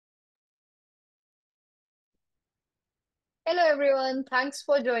Hello, everyone. Thanks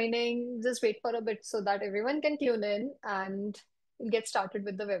for joining. Just wait for a bit so that everyone can tune in and get started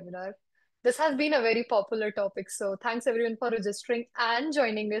with the webinar. This has been a very popular topic, so thanks everyone for registering and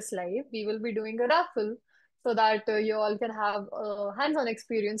joining us live. We will be doing a raffle so that you all can have a hands-on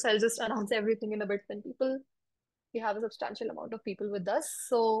experience. I'll just announce everything in a bit when we have a substantial amount of people with us.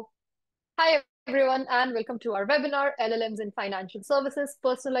 So hi, everyone, and welcome to our webinar, LLMs in Financial Services,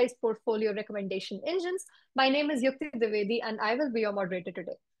 Personalized Portfolio Recommendation Engines. My name is Yukti Dwivedi, and I will be your moderator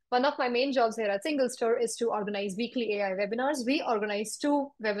today. One of my main jobs here at SingleStore is to organize weekly AI webinars. We organize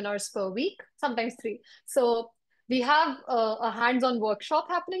 2 webinars per week, sometimes 3. So we have a hands-on workshop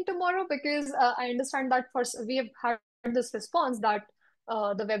happening tomorrow because I understand that first we have had this response that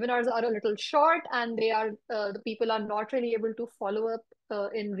the webinars are a little short and the people are not really able to follow up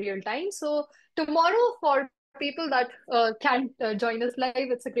in real time. So tomorrow, for people that can't join us live,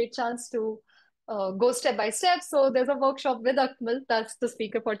 it's a great chance to go step by step. So there's a workshop with Akmal, that's the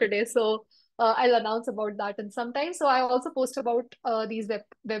speaker for today. So I'll announce about that in some time. So I also post about these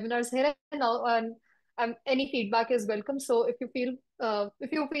webinars here and now, and any feedback is welcome. So if you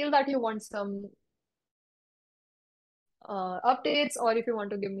feel that you want some updates, or if you want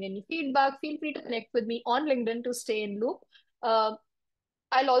to give me any feedback, feel free to connect with me on LinkedIn to stay in loop. Uh,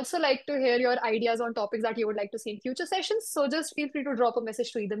 I'll also like to hear your ideas on topics that you would like to see in future sessions. So just feel free to drop a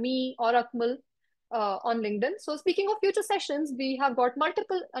message to either me or Akmal on LinkedIn. So speaking of future sessions, we have got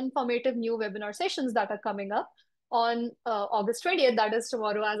multiple informative new webinar sessions that are coming up on August 20th. That is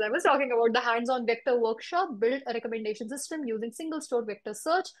tomorrow, as I was talking about the hands-on vector workshop, build a recommendation system using SingleStore vector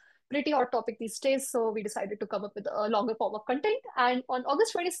search. Pretty hot topic these days, so we decided to come up with a longer form of content. And on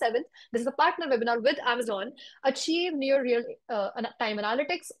August 27th, this is a partner webinar with Amazon, achieve near real time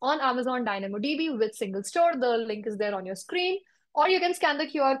analytics on Amazon DynamoDB with SingleStore. The link is there on your screen, or you can scan the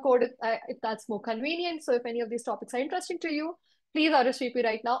QR code if that's more convenient. So if any of these topics are interesting to you, please RSVP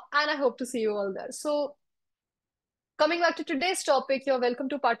right now, and I hope to see you all there. So coming back to today's topic, you're welcome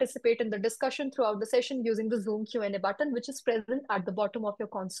to participate in the discussion throughout the session using the Zoom Q&A button, which is present at the bottom of your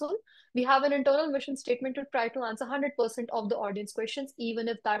console. We have an internal mission statement to try to answer 100% of the audience questions, even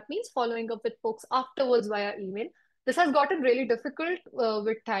if that means following up with folks afterwards via email. This has gotten really difficult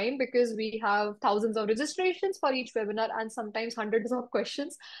with time because we have thousands of registrations for each webinar and sometimes hundreds of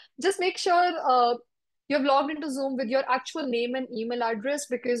questions. Just make sure you've logged into Zoom with your actual name and email address,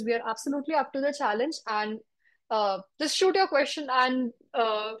 because we are absolutely up to the challenge, and just shoot your question and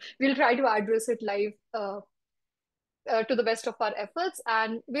we'll try to address it live to the best of our efforts.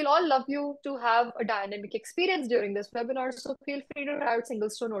 And we'll all love you to have a dynamic experience during this webinar. So feel free to try out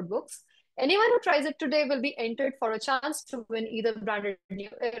SingleStore notebooks. Anyone who tries it today will be entered for a chance to win either branded new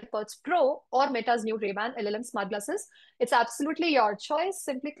AirPods Pro or Meta's new Ray-Ban LLM smart glasses. It's absolutely your choice.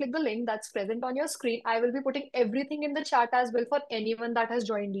 Simply click the link that's present on your screen. I will be putting everything in the chat as well for anyone that has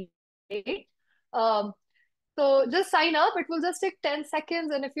joined late. Um, so just sign up. It will just take 10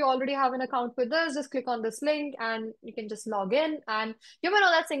 seconds. And if you already have an account with us, just click on this link and you can just log in. And you may know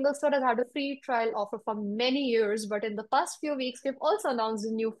that SingleStore has had a free trial offer for many years, but in the past few weeks, we've also announced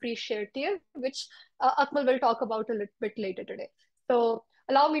a new free share tier, which Akmal will talk about a little bit later today. So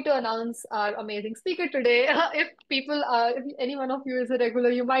allow me to announce our amazing speaker today. If any one of you is a regular,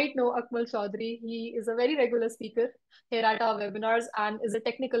 you might know Akmal Chaudhary. He is a very regular speaker here at our webinars and is a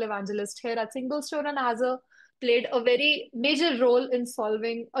technical evangelist here at SingleStore, and has played a very major role in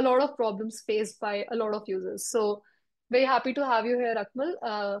solving a lot of problems faced by a lot of users. So very happy to have you here,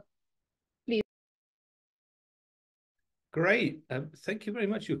 Akmal. Please. Great. Thank you very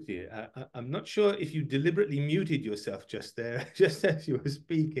much, Yukti. I'm not sure if you deliberately muted yourself just there, just as you were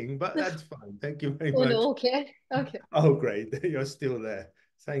speaking, but that's fine. Thank you very Oh much. no, okay. Okay. Oh, great. You're still there.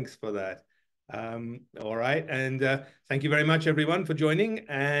 Thanks for that. All right. And thank you very much, everyone, for joining.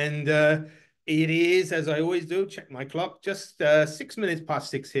 And it is, as I always do, check my clock, just 6 minutes past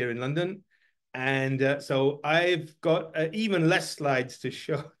 6 here in London. And so I've got even less slides to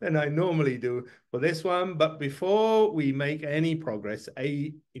show than I normally do for this one. But before we make any progress,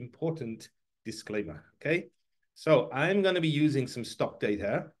 an important disclaimer, okay? So I'm going to be using some stock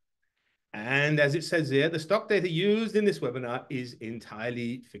data. And as it says here, the stock data used in this webinar is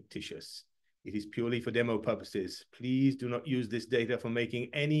entirely fictitious. It is purely for demo purposes. Please do not use this data for making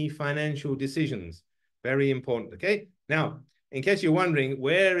any financial decisions. Very important, okay? Now, in case you're wondering,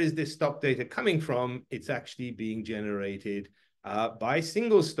 where is this stock data coming from? It's actually being generated by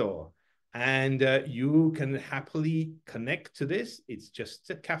SingleStore. And you can happily connect to this. It's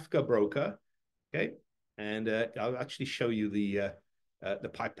just a Kafka broker, okay? And I'll actually show you the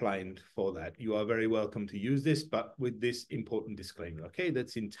pipeline for that. You are very welcome to use this, but with this important disclaimer, okay?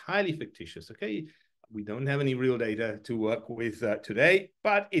 That's entirely fictitious, okay? We don't have any real data to work with today,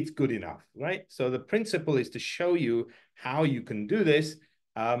 but it's good enough, right? So the principle is to show you how you can do this.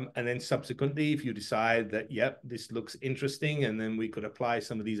 And then subsequently, if you decide that, yep, this looks interesting, and then we could apply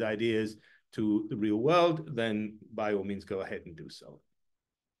some of these ideas to the real world, then by all means, go ahead and do so.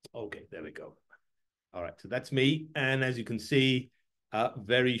 Okay, there we go. All right, so that's me. And as you can see,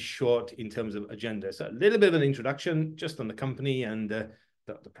 very short in terms of agenda. So a little bit of an introduction just on the company and the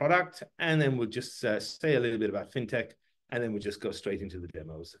product. And then we'll just say a little bit about fintech, and then we'll just go straight into the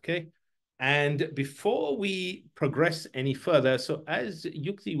demos, okay? And before we progress any further, so as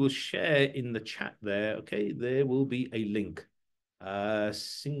Yukti will share in the chat there, okay, there will be a link,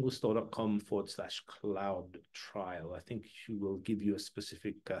 singlestore.com/cloud trial. I think she will give you a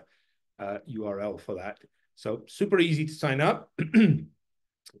specific URL for that. So super easy to sign up.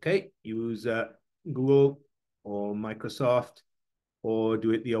 Okay, use Google or Microsoft, or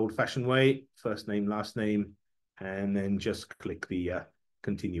do it the old-fashioned way, first name, last name, and then just click the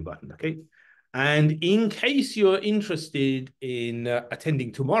continue button, okay? And in case you're interested in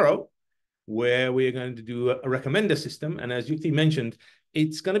attending tomorrow, where we're going to do a recommender system, and as Yuti mentioned,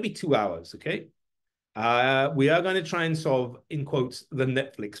 it's going to be 2 hours, okay? We are going to try and solve, in quotes, the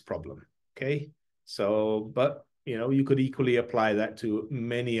Netflix problem, okay? So, but, you know, you could equally apply that to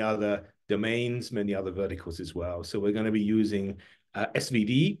many other domains, many other verticals as well. So we're going to be using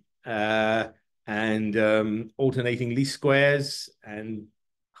SVD and alternating least squares and a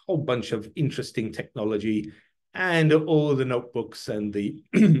whole bunch of interesting technology, and all the notebooks and the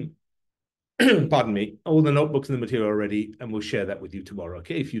pardon me, all the notebooks and the material already, and we'll share that with you tomorrow,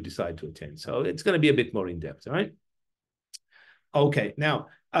 okay, if you decide to attend. So it's going to be a bit more in-depth, all right? Okay, now,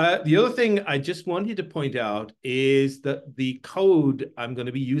 the other thing I just wanted to point out is that the code I'm going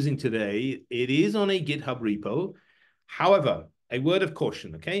to be using today, it is on a GitHub repo. However, a word of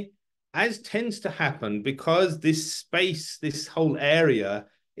caution, okay? As tends to happen, because this space, this whole area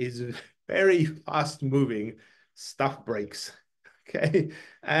is very fast moving, stuff breaks. Okay,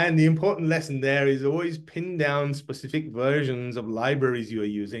 and the important lesson there is always pin down specific versions of libraries you are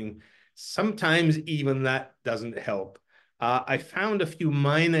using. Sometimes even that doesn't help. I found a few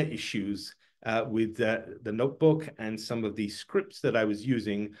minor issues with the notebook and some of the scripts that I was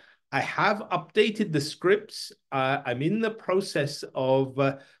using. I have updated the scripts. I'm in the process of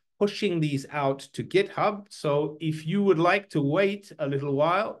pushing these out to GitHub. So if you would like to wait a little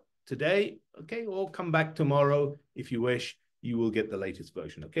while today, okay, or come back tomorrow if you wish, you will get the latest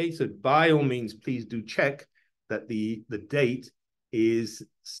version, okay? So by all means, please do check that the date is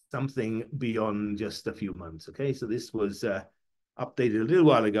something beyond just a few months, okay? So this was updated a little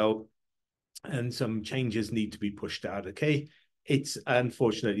while ago, and some changes need to be pushed out, okay? It's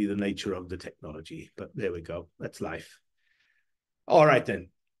unfortunately the nature of the technology, but there we go. That's life. All right, then.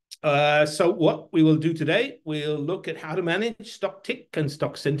 So what we will do today, we'll look at how to manage stock tick and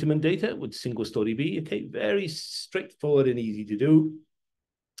stock sentiment data with SingleStoreDB. Okay, very straightforward and easy to do.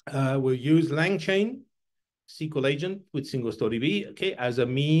 We'll use LangChain SQL agent with SingleStoreDB, okay, as a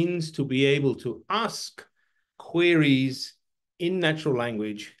means to be able to ask queries in natural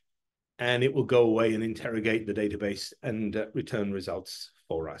language, and it will go away and interrogate the database and return results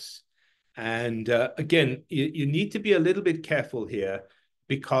for us. And again, you need to be a little bit careful here,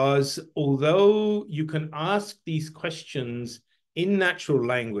 because although you can ask these questions in natural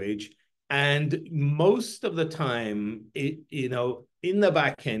language, and most of the time, you know, in the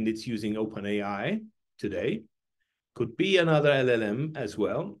back end, it's using OpenAI today. Could be another LLM as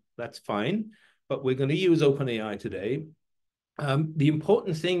well. That's fine. But we're going to use OpenAI today. The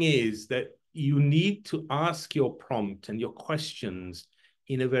important thing is that you need to ask your prompt and your questions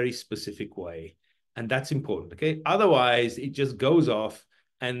in a very specific way. And that's important, okay? Otherwise, it just goes off.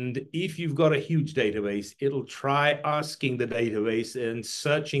 And if you've got a huge database, it'll try asking the database and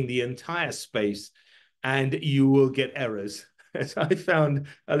searching the entire space, and you will get errors, as I found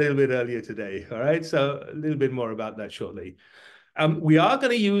a little bit earlier today, all right? So a little bit more about that shortly. We are going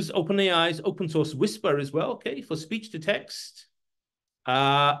to use OpenAI's open source Whisper as well, okay, for speech to text.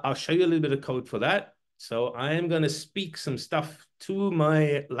 I'll show you a little bit of code for that. So I am going to speak some stuff to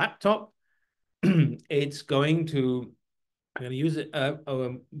my laptop. It's going to, I'm going to use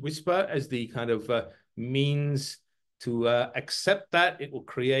Whisper as the kind of means to accept that. It will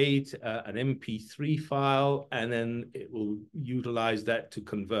create an MP3 file, and then it will utilize that to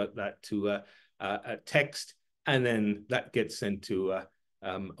convert that to a text, and then that gets sent to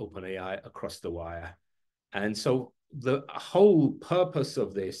OpenAI across the wire. And so the whole purpose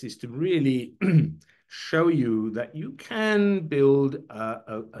of this is to really show you that you can build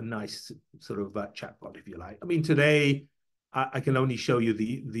a nice sort of chatbot, if you like. I mean, today I can only show you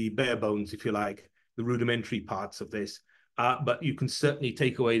the bare bones, if you like. the rudimentary parts of this. But you can certainly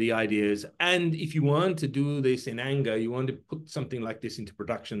take away the ideas. And if you want to do this in anger, you want to put something like this into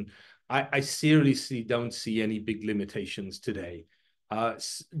production, I seriously don't see any big limitations today.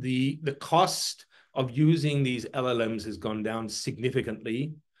 The cost of using these LLMs has gone down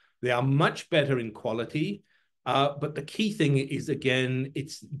significantly. They are much better in quality. But the key thing is, again,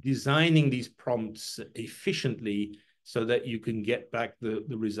 it's designing these prompts efficiently so that you can get back the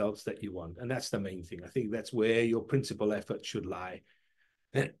results that you want. And that's the main thing. I think that's where your principal effort should lie.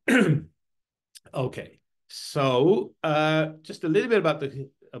 Okay, so just a little bit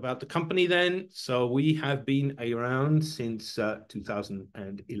about the company then. So we have been around since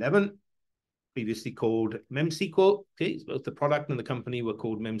 2011, previously called MemSQL. Okay, so both the product and the company were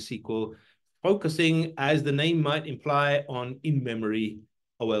called MemSQL, focusing, as the name might imply, on in-memory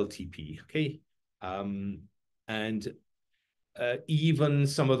OLTP. Okay, and even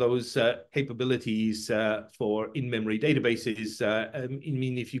some of those capabilities for in-memory databases. I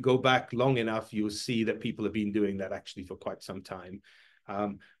mean, if you go back long enough, you'll see that people have been doing that actually for quite some time.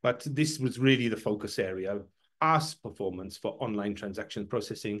 But this was really the focus area, fast performance for online transaction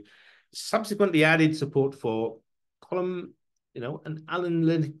processing. Subsequently added support for column, and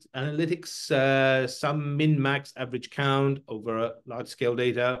analytics, some min-max average count over large-scale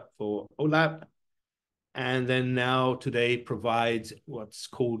data for OLAP. And then now today provides what's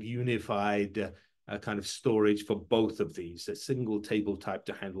called unified kind of storage for both of these, a single table type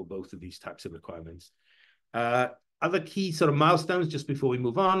to handle both of these types of requirements. Other key sort of milestones just before we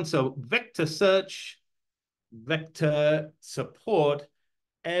move on. So vector search, vector support.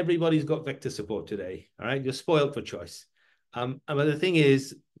 Everybody's got vector support today. All right, you're spoiled for choice. But the thing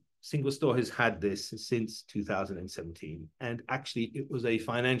is, SingleStore has had this since 2017. And actually, it was a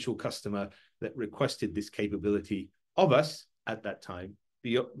financial customer that requested this capability of us at that time.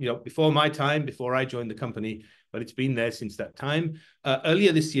 Before my time, before I joined the company, but it's been there since that time.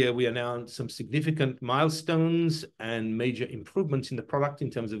 Earlier this year, we announced some significant milestones and major improvements in the product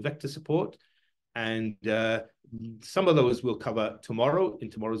in terms of vector support. And some of those we'll cover tomorrow in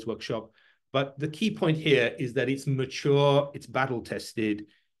tomorrow's workshop. But the key point here is that it's mature, it's battle tested.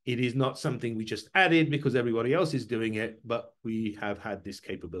 It is not something we just added because everybody else is doing it, but we have had this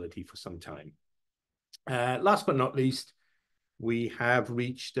capability for some time. Last but not least, we have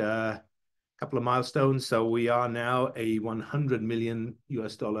reached a couple of milestones. So we are now a $100 million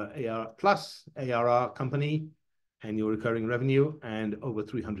ARR plus ARR company, annual recurring revenue, and over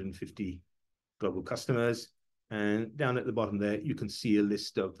 350 global customers. And down at the bottom there, you can see a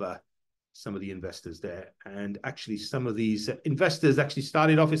list of some of the investors there. And actually, some of these investors actually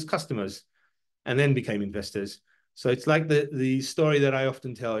started off as customers and then became investors. So it's like the story that I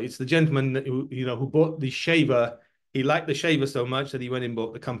often tell. It's the gentleman that, who bought the shaver. He liked the shaver so much that he went and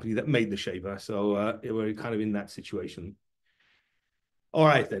bought the company that made the shaver. So we're kind of in that situation. All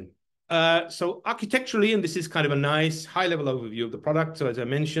right, then. So architecturally, and this is kind of a nice high-level overview of the product. So as I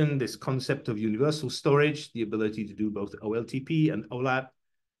mentioned, this concept of universal storage, the ability to do both OLTP and OLAP.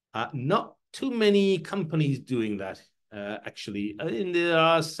 Not too many companies doing that, actually. And there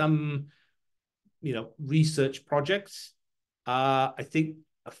are some, research projects. I think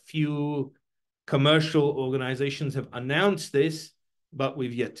a few commercial organizations have announced this, but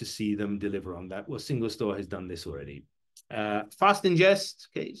we've yet to see them deliver on that. Well, SingleStore has done this already. Fast ingest.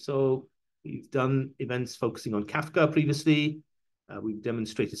 Okay, so we've done events focusing on Kafka previously. We've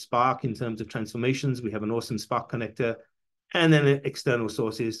demonstrated Spark in terms of transformations. We have an awesome Spark connector. And then external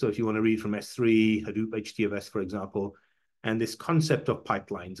sources. So if you want to read from S3, Hadoop, HDFS, for example, and this concept of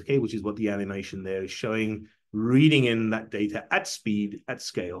pipelines, okay, which is what the animation there is showing, reading in that data at speed, at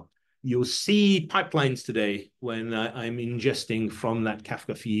scale. You'll see pipelines today when I'm ingesting from that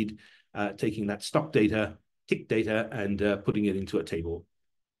Kafka feed, taking that stock data, tick data, and putting it into a table.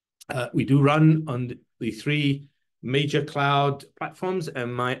 We do run on the three major cloud platforms,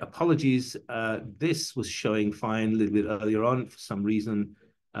 and my apologies, this was showing fine a little bit earlier on. For some reason,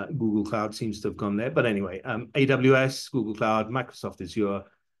 Google Cloud seems to have gone there. But anyway, AWS, Google Cloud, Microsoft Azure,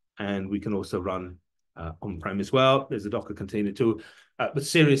 and we can also run on-prem as well. There's a Docker container too. But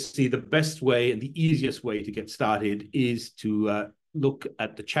seriously, the best way and the easiest way to get started is to look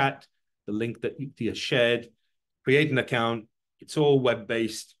at the chat, the link that you shared, create an account. It's all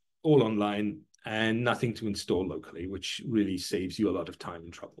web-based, all online, and nothing to install locally, which really saves you a lot of time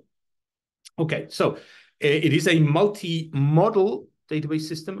and trouble. Okay, so it is a multi-model database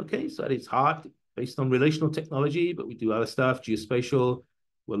system, okay? So at its heart, based on relational technology, but we do other stuff, geospatial.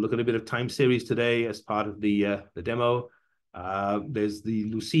 We'll look at a bit of time series today as part of the demo. There's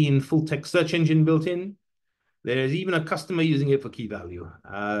the Lucene full-text search engine built in. There's even a customer using it for key value.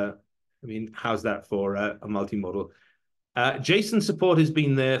 I mean, how's that for a multimodal? JSON support has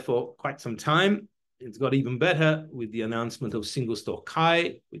been there for quite some time. It's got even better with the announcement of SingleStore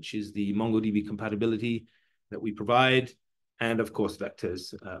Kai, which is the MongoDB compatibility that we provide. And of course,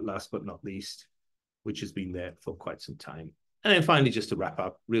 vectors, last but not least, which has been there for quite some time. And then finally, just to wrap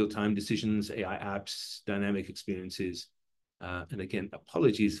up, real-time decisions, AI apps, dynamic experiences. And again,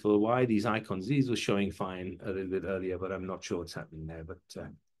 apologies for why these icons, these were showing fine a little bit earlier, but I'm not sure what's happening there. But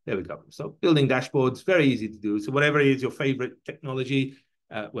there we go. So building dashboards, very easy to do. So whatever is your favorite technology,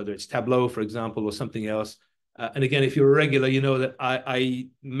 whether it's Tableau, for example, or something else. And again, if you're a regular, you know that I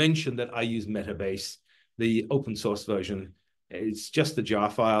mentioned that I use Metabase, the open source version. It's just a jar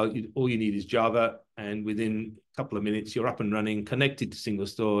file. All you need is Java. And within a couple of minutes, you're up and running, connected to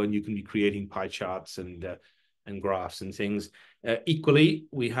SingleStore, and you can be creating pie charts and graphs and things. Equally,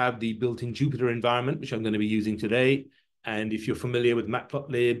 we have the built-in Jupyter environment, which I'm going to be using today. And if you're familiar with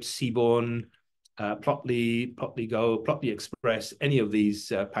Matplotlib, Seaborn, Plotly, Plotly-Go, Plotly Express, any of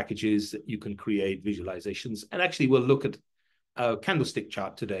these packages, you can create visualizations. And actually, we'll look at a candlestick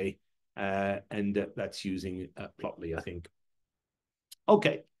chart today, and that's using Plotly, I think.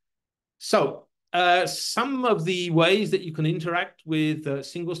 Okay, so some of the ways that you can interact with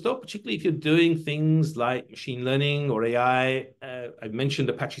SingleStore, particularly if you're doing things like machine learning or AI. I've mentioned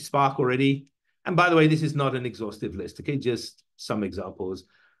Apache Spark already. And by the way, this is not an exhaustive list, okay? Just some examples.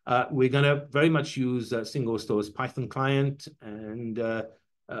 We're going to very much use SingleStore's Python client and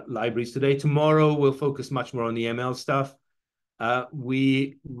libraries today. Tomorrow, we'll focus much more on the ML stuff.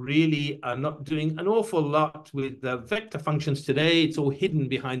 We really are not doing an awful lot with the vector functions today. It's all hidden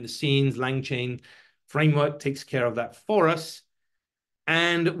behind the scenes. LangChain framework takes care of that for us.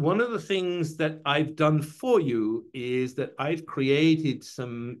 And one of the things that I've done for you is that I've created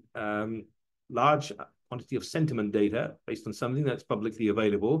some large quantity of sentiment data based on something that's publicly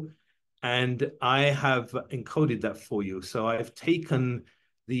available. And I have encoded that for you. So I've taken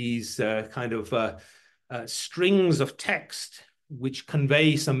these strings of text which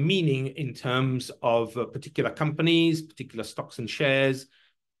convey some meaning in terms of particular companies, particular stocks and shares.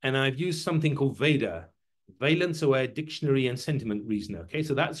 And I've used something called VADA, Valence-Aware Dictionary and Sentiment Reasoner. Okay,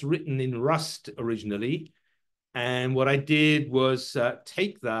 so that's written in Rust originally. And what I did was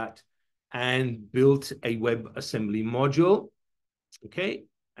take that and built a WebAssembly module, okay,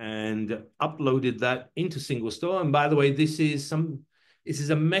 and uploaded that into SingleStore. And by the way, this is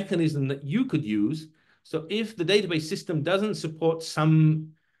a mechanism that you could use. So if the database system doesn't support something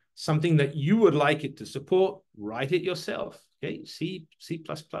that you would like it to support, write it yourself. Okay, C++,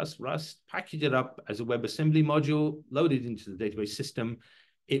 Rust, package it up as a WebAssembly module, load it into the database system.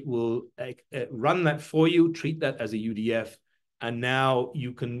 It will run that for you, treat that as a UDF, and now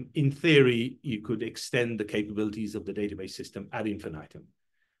you can, in theory, you could extend the capabilities of the database system ad infinitum.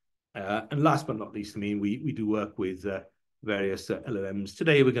 And last but not least, I mean, we do work with various LLMs.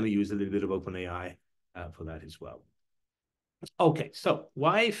 Today, we're going to use a little bit of OpenAI for that as well. Okay, so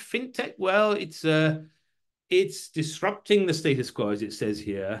why fintech? Well, it's disrupting the status quo, as it says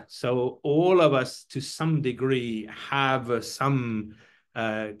here. So all of us, to some degree, have some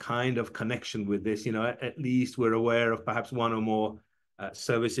kind of connection with this. You know, at least we're aware of perhaps one or more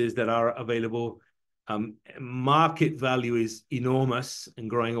services that are available. Market value is enormous and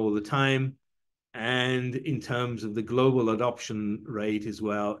growing all the time. And in terms of the global adoption rate as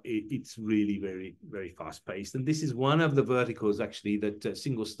well, it's really very, very fast paced. And this is one of the verticals actually that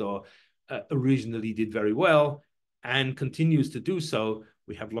SingleStore originally did very well and continues to do so.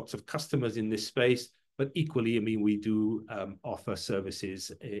 We have lots of customers in this space, but equally, I mean, we do offer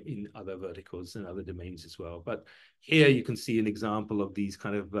services in other verticals and other domains as well. But here you can see an example of these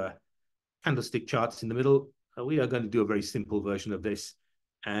kind of candlestick charts in the middle. We are going to do a very simple version of this.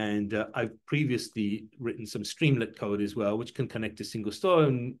 And I've previously written some Streamlit code as well, which can connect to SingleStore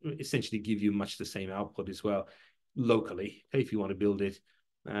and essentially give you much the same output as well locally, if you want to build it.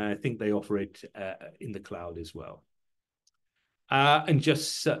 I think they offer it in the cloud as well. And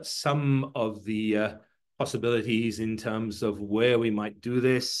just some of the possibilities in terms of where we might do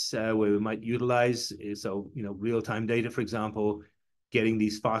this, where we might utilize. So, you know, real-time data, for example, getting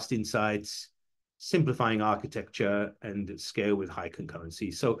these fast insights, simplifying architecture, and scale with high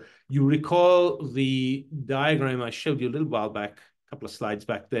concurrency. So you recall the diagram I showed you a little while back, a couple of slides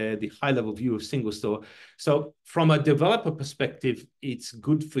back there, the high-level view of SingleStore. So from a developer perspective, it's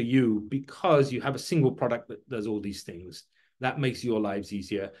good for you because you have a single product that does all these things. That makes your lives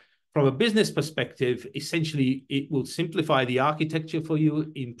easier. from a business perspective, essentially, it will simplify the architecture for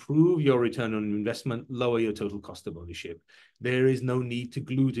you, improve your return on investment, lower your total cost of ownership. There is no need to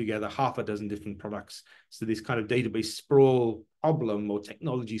glue together half a dozen different products. So this kind of database sprawl problem or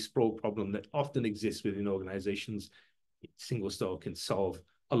technology sprawl problem that often exists within organizations, SingleStore can solve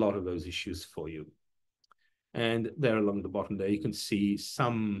a lot of those issues for you. And there along the bottom there, you can see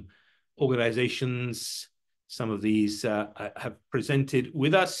some organizations, some of these have presented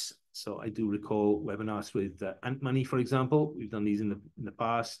with us. So I do recall webinars with Ant Money, for example. We've done these in the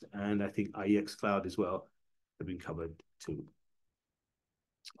past, and I think IEX Cloud as well have been covered too.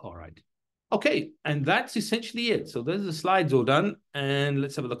 All right. Okay, and that's essentially it. So there's the slides all done, and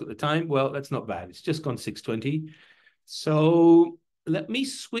let's have a look at the time. Well, that's not bad. It's just gone 6:20. So let me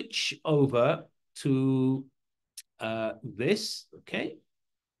switch over to this, okay?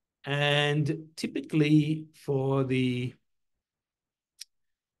 And typically for the,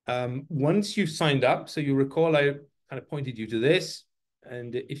 once you've signed up, so you recall I kind of pointed you to this,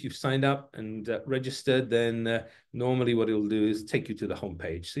 and if you've signed up and registered, then normally what it'll do is take you to the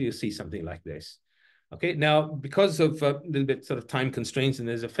homepage. So you'll see something like this. Okay, now because of a little bit sort of time constraints, and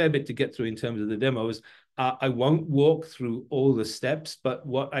there's a fair bit to get through in terms of the demos, I won't walk through all the steps, but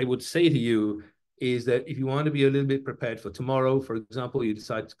what I would say to you is that if you want to be a little bit prepared for tomorrow, for example, you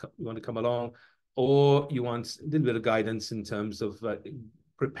decide you want to come along, or you want a little bit of guidance in terms of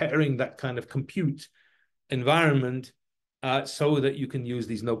preparing that kind of compute environment so that you can use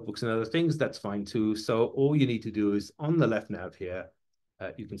these notebooks and other things, that's fine too. So all you need to do is on the left nav here,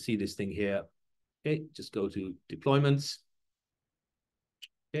 you can see this thing here. Okay, just go to deployments.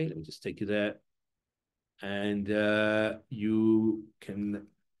 Okay, let me just take you there. And you can,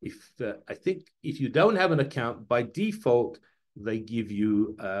 I think if you don't have an account, by default, they give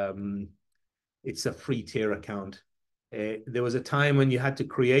you, it's a free tier account. There was a time when you had to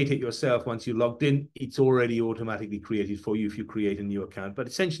create it yourself. Once you logged in, it's already automatically created for you if you create a new account. But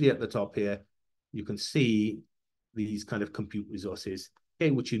essentially at the top here, you can see these kind of compute resources,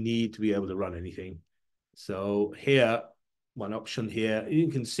 okay, which you need to be able to run anything. So here, one option here, you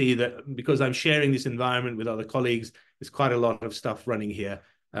can see that because I'm sharing this environment with other colleagues, there's quite a lot of stuff running here.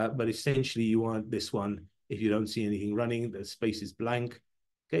 But essentially, you want this one. If you don't see anything running, the space is blank.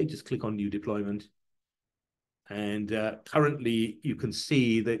 Okay, just click on New Deployment. And currently, you can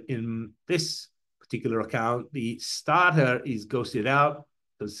see that in this particular account, the starter is ghosted out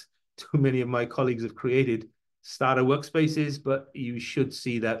because too many of my colleagues have created starter workspaces, but you should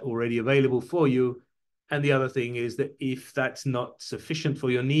see that already available for you. And the other thing is that if that's not sufficient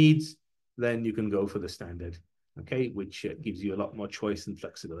for your needs, then you can go for the standard, okay, which gives you a lot more choice and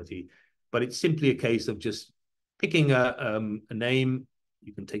flexibility. But it's simply a case of just picking a name.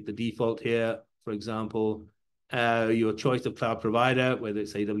 You can take the default here, for example, your choice of cloud provider, whether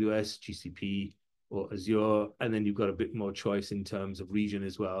it's AWS, GCP, or Azure, and then you've got a bit more choice in terms of region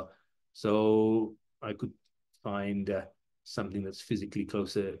as well. So I could find something that's physically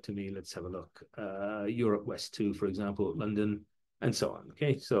closer to me. Let's have a look. Europe West 2, for example, London, and so on.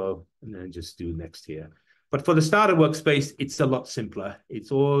 Okay, so, and then just do next here. But for the starter workspace, it's a lot simpler.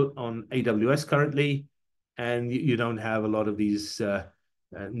 It's all on AWS currently, and you don't have a lot of these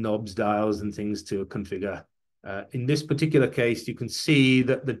knobs, dials, and things to configure. In this particular case, you can see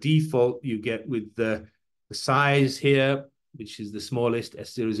that the default you get with the size here, which is the smallest,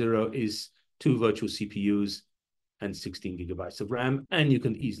 S00, is 2 virtual CPUs and 16 gigabytes of RAM. And you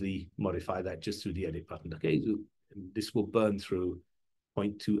can easily modify that just through the edit button. Okay, so this will burn through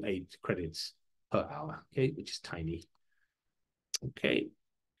 0.28 credits per hour, okay, which is tiny. Okay.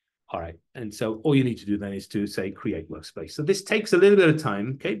 All right. And so all you need to do then is to say create workspace. So this takes a little bit of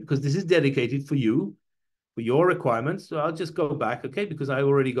time, okay, because this is dedicated for you, for your requirements. So I'll just go back, okay, because I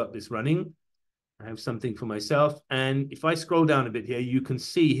already got this running. I have something for myself. And if I scroll down a bit here, you can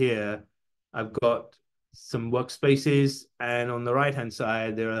see here, I've got some workspaces. And on the right-hand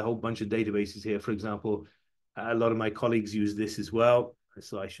side, there are a whole bunch of databases here. For example, a lot of my colleagues use this as well.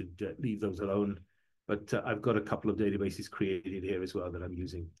 So I should leave those alone. But I've got a couple of databases created here as well that I'm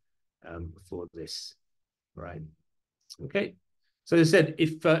using for this, right? Okay. So as I said,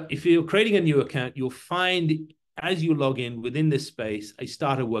 if you're creating a new account, you'll find as you log in within this space, a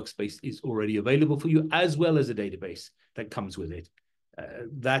starter workspace is already available for you, as well as a database that comes with it.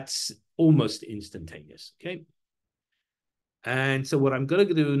 That's almost instantaneous, okay? And so what I'm going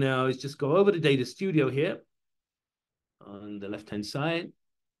to do now is just go over to Data Studio here on the left-hand side,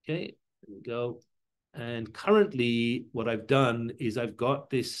 okay? There we go. And currently, what I've done is I've got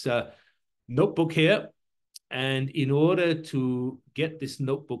this notebook here. And in order to get this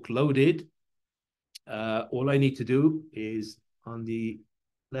notebook loaded, all I need to do is on the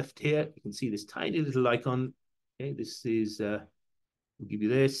left here, you can see this tiny little icon. Okay, this is, we'll give you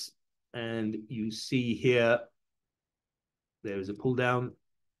this. And you see here, there is a pull down.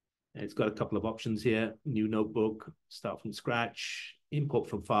 And it's got a couple of options here: new notebook, start from scratch, import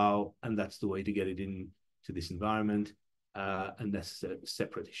from file, and that's the way to get it in to this environment. And that's a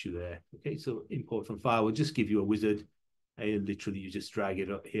separate issue there. Okay, so import from file will just give you a wizard. And literally, you just drag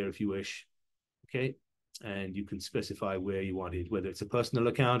it up here if you wish. Okay, and you can specify where you want it, whether it's a personal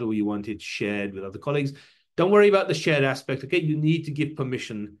account or you want it shared with other colleagues. Don't worry about the shared aspect. Okay, you need to give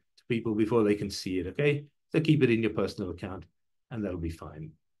permission to people before they can see it. Okay, so keep it in your personal account, and that'll be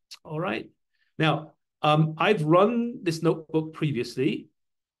fine. All right. Now, I've run this notebook previously,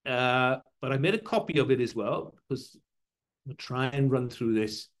 but I made a copy of it as well, because we'll try and run through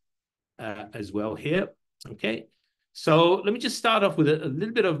this as well here. Okay. So let me just start off with a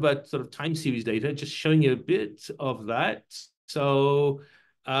little bit of sort of time series data, just showing you a bit of that. So,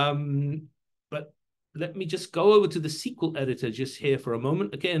 but let me just go over to the SQL editor just here for a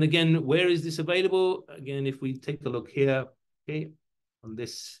moment. Okay, and again, where is this available? Again, if we take a look here, okay, on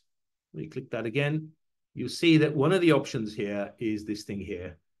this, we click that again, you'll see that one of the options here is this thing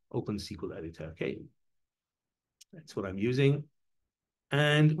here, Open SQL Editor. Okay, that's what I'm using.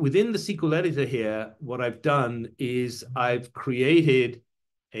 And within the SQL editor here, what I've done is I've created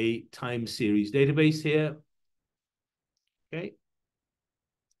a time series database here. Okay.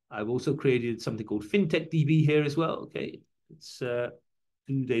 I've also created something called FinTech DB here as well. Okay. It's two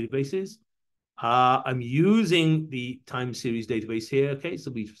databases. I'm using the time series database here. Okay. So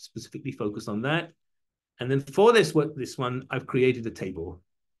we specifically focus on that. And then for this one, I've created a table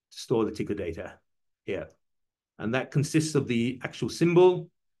to store the ticker data here. And that consists of the actual symbol,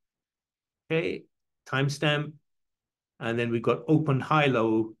 okay, timestamp, and then we've got open, high,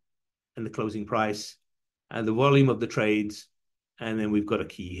 low, and the closing price, and the volume of the trades, and then we've got a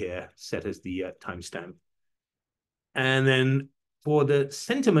key here set as the timestamp. And then for the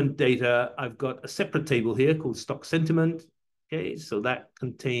sentiment data, I've got a separate table here called stock sentiment. Okay, so that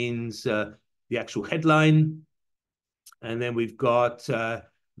contains the actual headline, and then we've got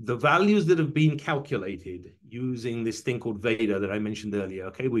the values that have been calculated using this thing called VEDA that I mentioned earlier.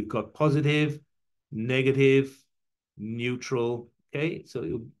 Okay, we've got positive, negative, neutral. Okay,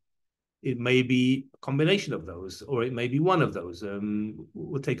 so it may be a combination of those, or it may be one of those.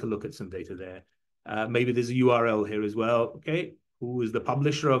 We'll take a look at some data there. Maybe there's a URL here as well. Okay, who is the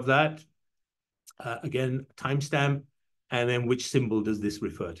publisher of that? Again, timestamp, and then which symbol does this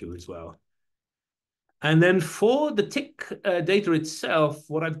refer to as well? And then for the tick data itself,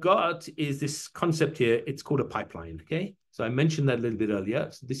 what I've got is this concept here. It's called a pipeline, okay? So I mentioned that a little bit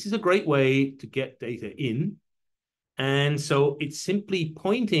earlier. So this is a great way to get data in. And so it's simply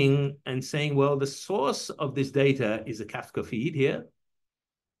pointing and saying, well, the source of this data is a Kafka feed here,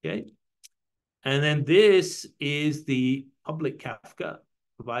 okay? And then this is the public Kafka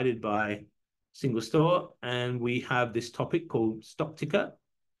provided by SingleStore. And we have this topic called stock ticker,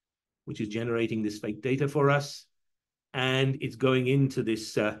 which is generating this fake data for us. And it's going into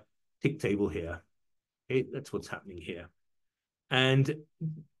this tick table here. Okay, that's what's happening here. And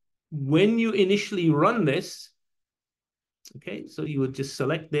when you initially run this, okay, so you would just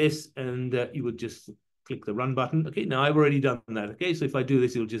select this and you would just click the run button. Okay, now I've already done that. Okay, so if I do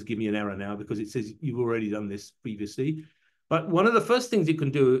this, it'll just give me an error now because it says you've already done this previously. But one of the first things you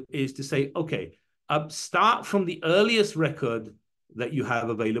can do is to say, okay, start from the earliest record that you have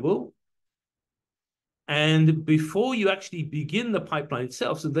available. And before you actually begin the pipeline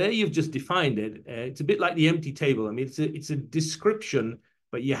itself, so there you've just defined it. It's a bit like the empty table. I mean, it's a description,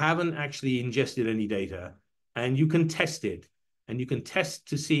 but you haven't actually ingested any data. And you can test it. And you can test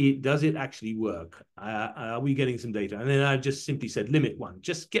to see, does it actually work? Are we getting some data? And then I just simply said, limit one.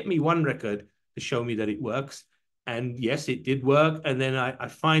 Just get me one record to show me that it works. And yes, it did work. And then I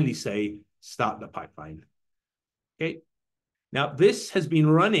finally say, start the pipeline. Okay. Now, this has been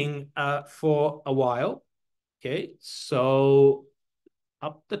running for a while. Okay, so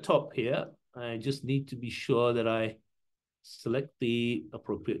up the top here, I just need to be sure that I select the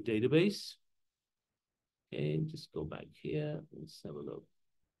appropriate database. Okay, just go back here. Let's have a look.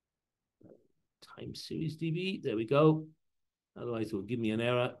 Time series DB. There we go. Otherwise, it will give me an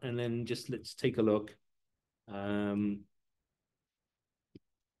error. And then just let's take a look.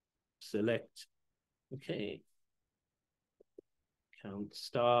 Select. Okay. Count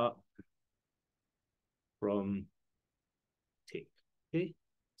star from tick. Okay.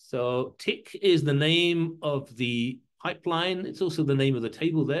 So tick is the name of the pipeline. It's also the name of the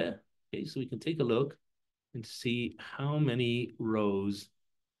table there. Okay, so we can take a look and see how many rows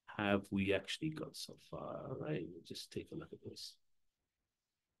have we actually got so far. All right, we'll just take a look at this.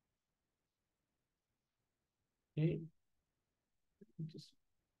 Okay, just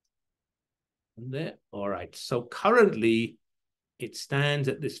there. All right. So currently it stands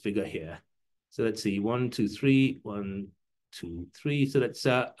at this figure here. So let's see, 1, 2, 3, 1, 2, 3. So that's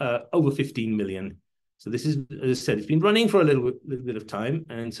over 15 million. So this is, as I said, it's been running for a little bit of time.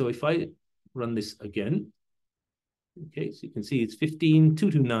 And so if I run this again, okay, so you can see it's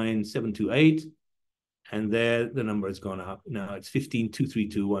 15,229,728. And there the number has gone up. Now it's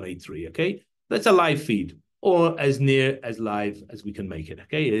 15,232,183. Okay, that's a live feed, or as near as live as we can make it.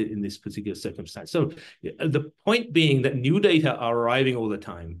 Okay, in this particular circumstance. So the point being that new data are arriving all the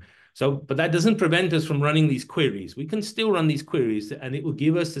time. So, but that doesn't prevent us from running these queries. We can still run these queries, and it will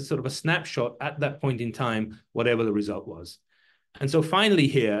give us a sort of a snapshot at that point in time, whatever the result was. And so finally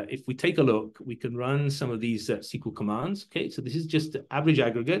here, if we take a look, we can run some of these SQL commands. Okay, so this is just the average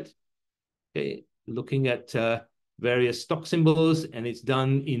aggregate. Okay, looking at various stock symbols, and it's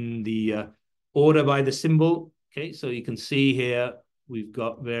done in the order by the symbol. Okay, so you can see here, we've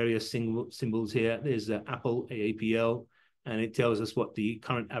got various symbols here. There's Apple, AAPL, and it tells us what the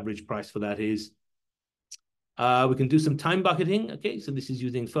current average price for that is. We can do some time bucketing. Okay, so this is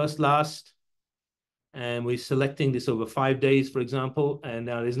using first, last, and we're selecting this over 5 days, for example. And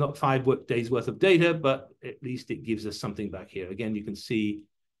now there's not 5 days worth of data, but at least it gives us something back here. Again, you can see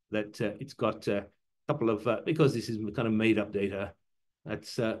that it's got a couple of, because this is kind of made up data,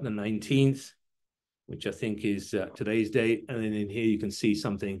 that's the 19th, which I think is today's date. And then in here, you can see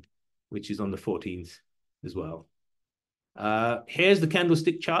something which is on the 14th as well. Here's the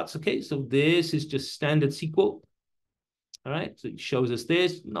candlestick charts. Okay, so this is just standard SQL. All right, so it shows us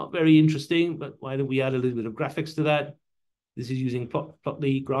this. Not very interesting, but why don't we add a little bit of graphics to that? This is using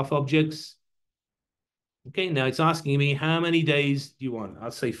Plotly graph objects. Okay, now it's asking me how many days do you want?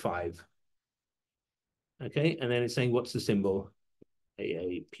 I'll say 5. Okay, and then it's saying what's the symbol?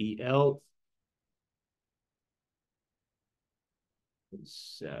 AAPL.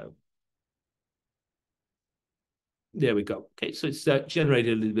 There we go. Okay, so it's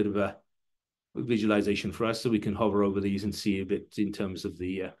generated a little bit of a visualization for us, so we can hover over these and see a bit in terms of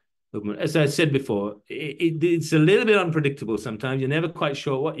the movement. As I said before, it's a little bit unpredictable sometimes. You're never quite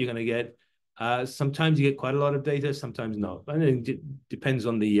sure what you're going to get. Sometimes you get quite a lot of data, sometimes not. And it depends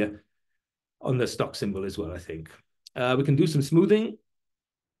on the stock symbol as well, I think. We can do some smoothing.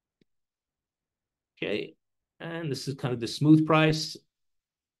 Okay, and this is kind of the smooth price.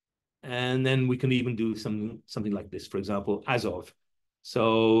 And then we can even do something like this, for example, as of.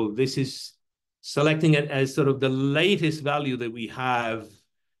 So this is selecting it as sort of the latest value that we have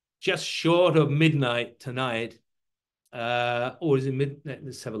just short of midnight tonight. Or is it midnight?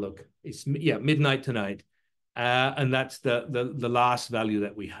 Let's have a look. It's, yeah, midnight tonight. And that's the last value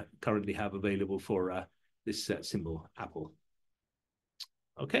that we currently have available for this symbol, Apple.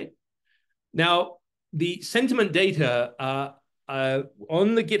 Okay. Now, the sentiment data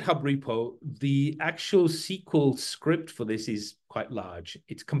on the GitHub repo, the actual SQL script for this is quite large.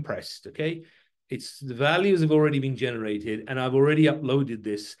 It's compressed, okay? The values have already been generated, and I've already uploaded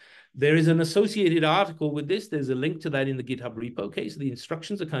this. There is an associated article with this. There's a link to that in the GitHub repo, okay? So the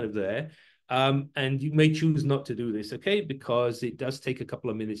instructions are kind of there. And you may choose not to do this, okay? Because it does take a couple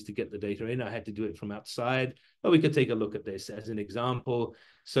of minutes to get the data in. I had to do it from outside, but we could take a look at this as an example.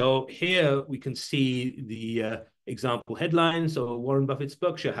 So here we can see the example headline. So Warren Buffett's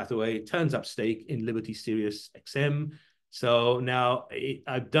Berkshire Hathaway turns up stake in Liberty Sirius XM. So now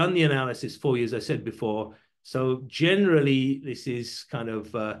I've done the analysis for you, as I said before. So generally, this is kind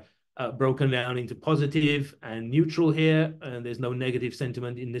of broken down into positive and neutral here, and there's no negative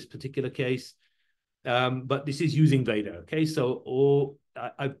sentiment in this particular case. But this is using data, okay? So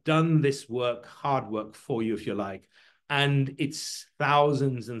I've done this work, hard work for you, if you like, and it's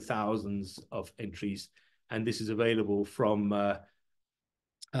thousands and thousands of entries, and this is available from, I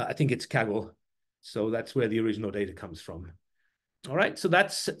think it's Kaggle, so that's where the original data comes from. All right, so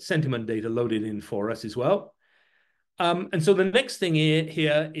that's sentiment data loaded in for us as well. And so the next thing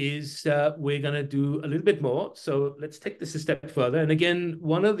here is we're going to do a little bit more. So let's take this a step further. And again,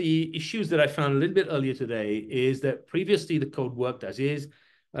 one of the issues that I found a little bit earlier today is that previously the code worked as is,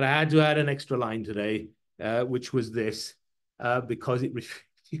 but I had to add an extra line today, which was this, because it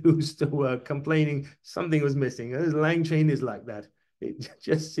refused to work, complaining something was missing. LangChain is like that. It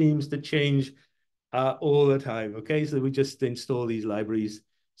just seems to change all the time. Okay, so we just install these libraries.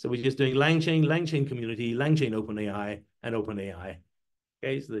 So we're just doing LangChain, LangChain community, LangChain OpenAI, and OpenAI.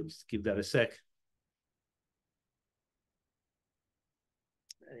 Okay, so let's just give that a sec.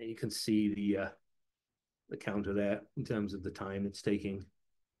 And you can see the counter there in terms of the time it's taking.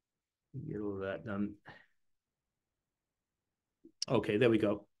 Get all of that done. Okay, there we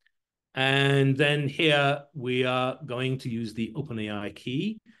go. And then here we are going to use the OpenAI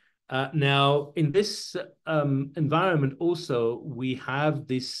key. Now, in this environment also, we have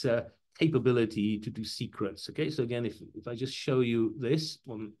this capability to do secrets. Okay, so again, if I just show you this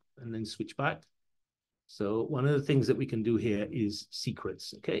one and then switch back. So one of the things that we can do here is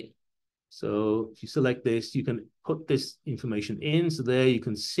secrets. Okay, so if you select this, you can put this information in. So there you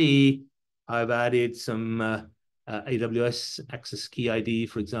can see I've added some AWS access key ID,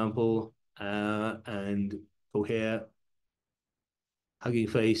 for example, and go here, Hugging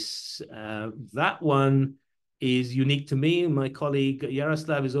Face. That one is unique to me. My colleague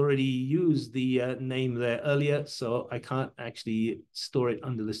Yaroslav has already used the name there earlier, so I can't actually store it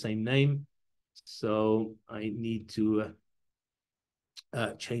under the same name. So I need to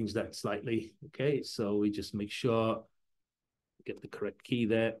change that slightly. Okay, so we just make sure get the correct key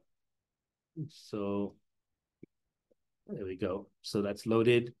there. So there we go. So that's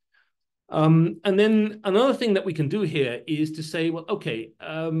loaded. And then another thing that we can do here is to say, well, okay,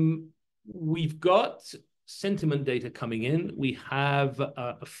 we've got sentiment data coming in. We have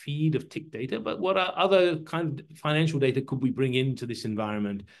a feed of tick data, but what other kind of financial data could we bring into this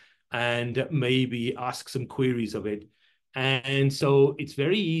environment and maybe ask some queries of it? And so it's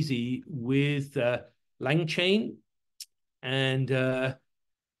very easy with LangChain and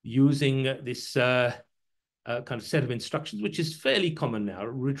using this kind of set of instructions, which is fairly common now.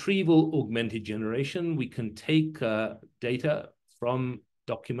 Retrieval augmented generation. We can take data from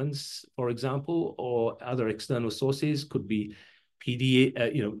documents, for example, or other external sources. Could be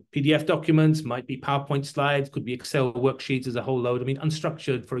PDF documents, might be PowerPoint slides, could be Excel worksheets as a whole load. I mean,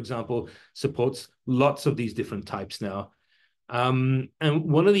 unstructured, for example, supports lots of these different types now. And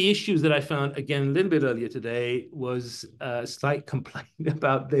one of the issues that I found, again, a little bit earlier today was a slight complaint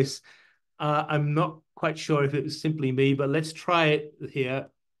about this. I'm not quite sure if it was simply me, but let's try it here.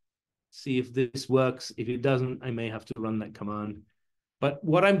 See if this works. If it doesn't, I may have to run that command. But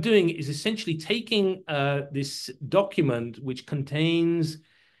what I'm doing is essentially taking this document, which contains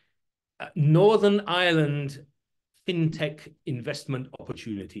Northern Ireland fintech investment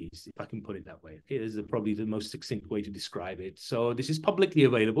opportunities, if I can put it that way. Okay, this is probably the most succinct way to describe it. So this is publicly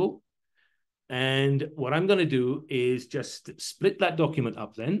available. And what I'm going to do is just split that document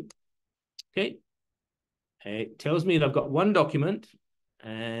up then. Okay. It tells me that I've got one document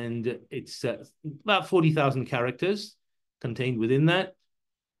and it's about 40,000 characters contained within that.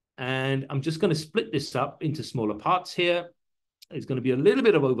 And I'm just going to split this up into smaller parts here. There's going to be a little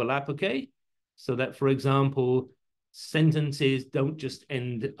bit of overlap, okay? So that, for example, sentences don't just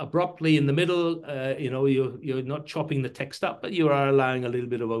end abruptly in the middle. You're not chopping the text up, but you are allowing a little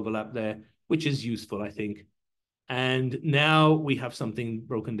bit of overlap there, which is useful, I think. And now we have something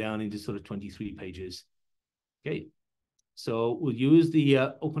broken down into sort of 23 pages. Okay, so we'll use the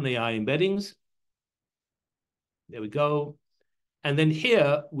OpenAI embeddings. There we go. And then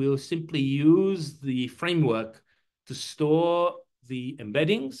here, we'll simply use the framework to store the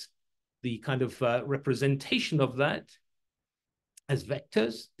embeddings, the kind of representation of that as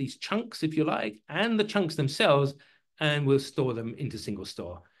vectors, these chunks, if you like, and the chunks themselves, and we'll store them into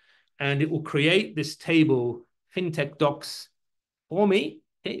SingleStore. And it will create this table, fintech docs, for me,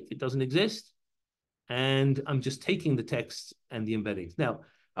 okay, if it doesn't exist. And I'm just taking the text and the embeddings. Now,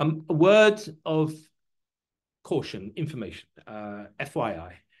 a word of caution, information,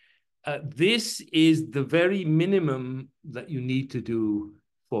 FYI. This is the very minimum that you need to do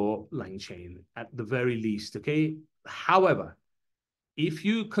for LangChain, at the very least, okay? However, if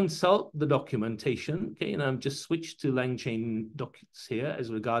you consult the documentation, okay, and I've just switched to LangChain docs here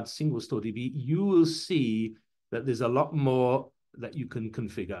as regards SingleStore DB, you will see that there's a lot more that you can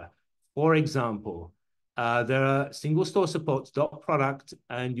configure. For example, there are SingleStore supports dot product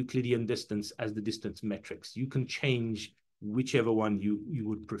and Euclidean distance as the distance metrics. You can change whichever one you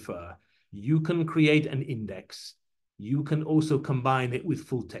would prefer. You can create an index. You can also combine it with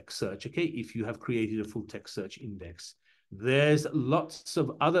full text search, okay, if you have created a full text search index. There's lots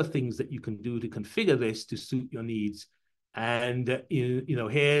of other things that you can do to configure this to suit your needs. And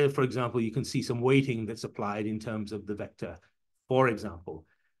here, for example, you can see some weighting that's applied in terms of the vector, for example.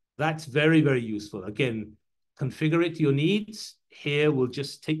 That's very, very useful. Again, configure it to your needs. Here, we'll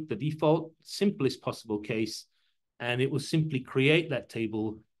just take the default, simplest possible case, and it will simply create that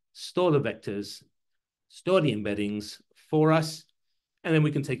table, store the vectors, store the embeddings for us, and then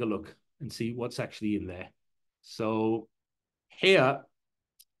we can take a look and see what's actually in there. So here,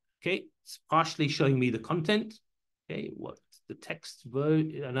 okay, it's partially showing me the content. Okay, what's the text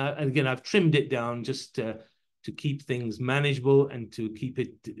version? And again, I've trimmed it down just to keep things manageable and to keep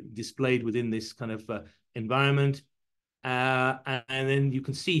it displayed within this kind of environment. And then you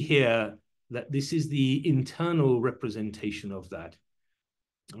can see here that this is the internal representation of that.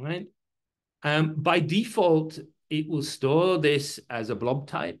 All right. By default, it will store this as a blob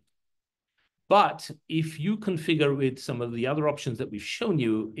type. But if you configure with some of the other options that we've shown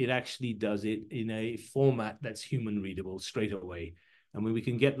you, it actually does it in a format that's human readable straight away. And when we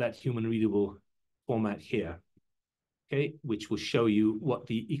can get that human readable format here, okay, which will show you what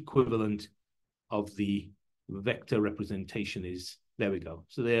the equivalent of the vector representation is. There we go.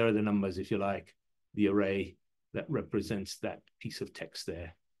 So there are the numbers, if you like, the array that represents that piece of text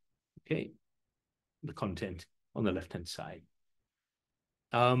there. Okay, the content on the left-hand side.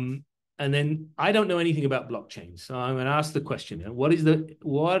 And then I don't know anything about blockchain, so I'm going to ask the question: what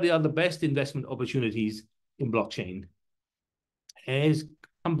are the best investment opportunities in blockchain? Has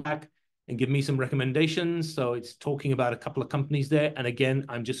come back and give me some recommendations. So it's talking about a couple of companies there, and again,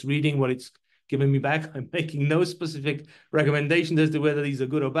 I'm just reading what it's giving me back. I'm making no specific recommendations as to whether these are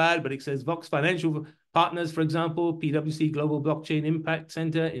good or bad, but it says Vox Financial Partners, for example, PwC Global Blockchain Impact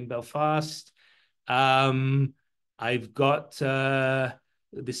Center in Belfast. I've got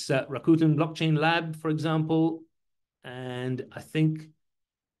this Rakuten Blockchain Lab, for example, and I think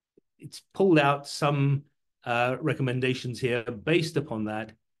it's pulled out some recommendations here based upon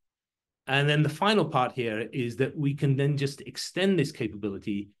that. And then the final part here is that we can then just extend this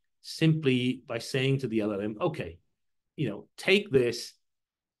capability simply by saying to the LLM, okay, take this,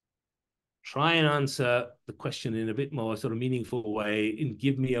 try and answer the question in a bit more sort of meaningful way and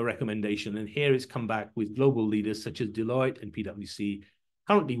give me a recommendation. And here it's come back with global leaders such as Deloitte and PwC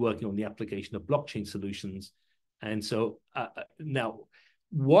currently working on the application of blockchain solutions. And so now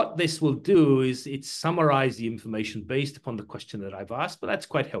what this will do is it summarize the information based upon the question that I've asked, but that's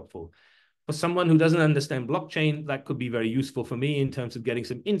quite helpful. For someone who doesn't understand blockchain, that could be very useful for me in terms of getting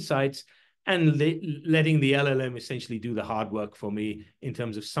some insights and letting the LLM essentially do the hard work for me in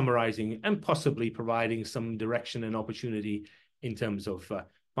terms of summarizing and possibly providing some direction and opportunity in terms of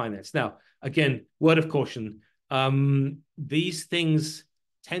finance. Now, again, word of caution, these things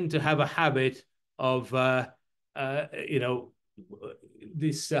tend to have a habit of,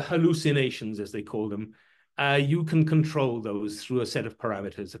 these hallucinations, as they call them. You can control those through a set of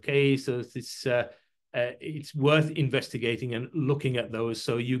parameters, okay? So it's worth investigating and looking at those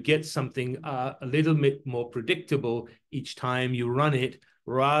so you get something a little bit more predictable each time you run it,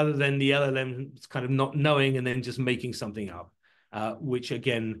 rather than the LLM kind of not knowing and then just making something up, which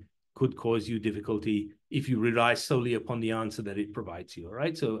again could cause you difficulty if you rely solely upon the answer that it provides you, all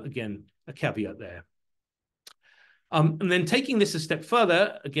right? So again, a caveat there. And then taking this a step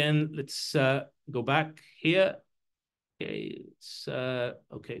further, again, let's go back here. Okay,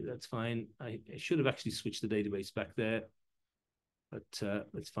 okay, that's fine. I should have actually switched the database back there, but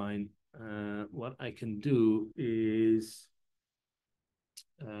that's fine. What I can do is,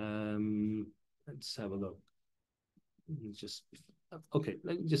 let's have a look. Okay,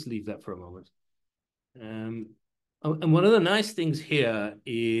 let me just leave that for a moment. And one of the nice things here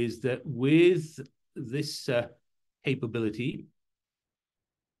is that with this capability,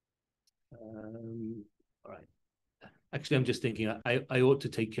 all right. Actually, I'm just thinking I ought to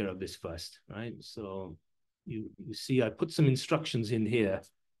take care of this first, right? So you see, I put some instructions in here.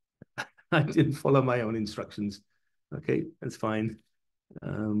 I didn't follow my own instructions. Okay, that's fine.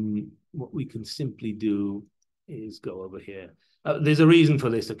 What we can simply do is go over here. There's a reason for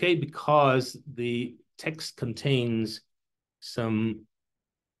this, okay? Because the text contains some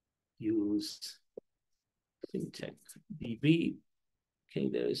use syntax db. Okay,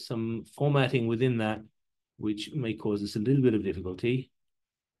 there's some formatting within that which may cause us a little bit of difficulty.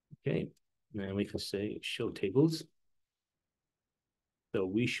 Okay, now we can say show tables. So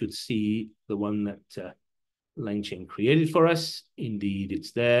we should see the one that LangChain created for us. Indeed,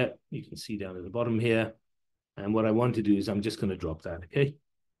 it's there. You can see down at the bottom here. And what I want to do is I'm just going to drop that, okay?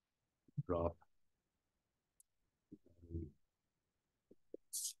 Drop.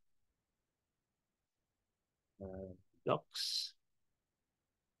 Docs.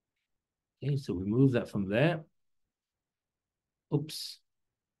 Okay, so we move that from there. Oops.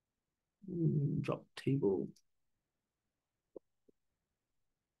 Drop table.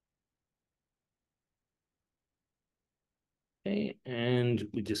 Okay, and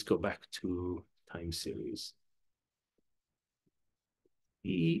we just go back to time series.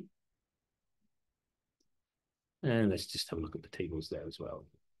 And let's just have a look at the tables there as well.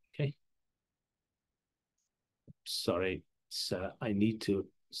 Okay. Sorry, I need to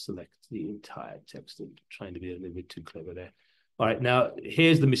select the entire text. I'm trying to be a little bit too clever there. All right, now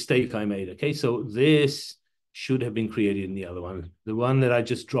here's the mistake I made. Okay, so this should have been created in the other one. The one that I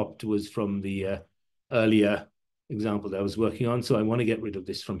just dropped was from the earlier example that I was working on. So I want to get rid of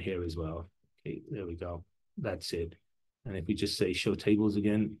this from here as well. Okay, there we go. That's it. And if we just say show tables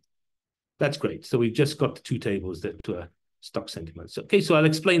again, that's great. So we've just got the two tables that were stock sentiments. Okay, so I'll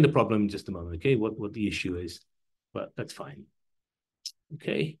explain the problem in just a moment, okay, what the issue is, but that's fine.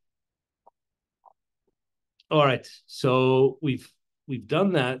 Okay. All right, so we've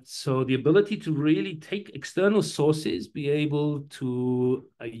done that. So the ability to really take external sources, be able to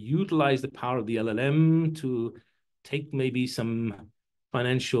utilize the power of the LLM to take maybe some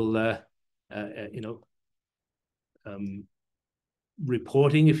financial, you know, um,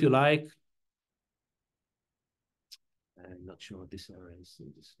 reporting, if you like. I'm not sure what this error is. So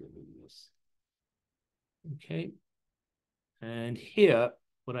just this. Okay. And here,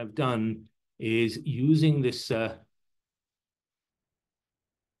 what I've done is using this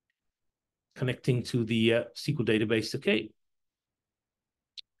connecting to the SQL database. Okay.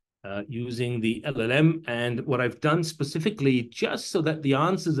 Using the LLM. And what I've done specifically, just so that the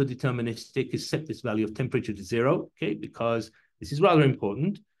answers are deterministic, is set this value of temperature to 0, okay, because this is rather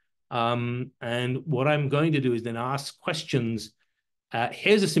important. And what I'm going to do is then ask questions.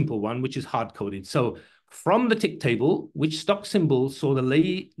 Here's a simple one, which is hard-coded. So from the tick table, which stock symbol saw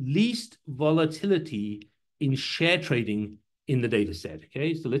the least volatility in share trading in the data set?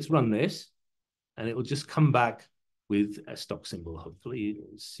 Okay, so let's run this, and it will just come back with a stock symbol. Hopefully,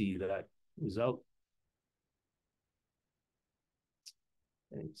 you'll see that result.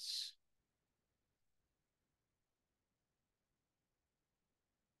 It's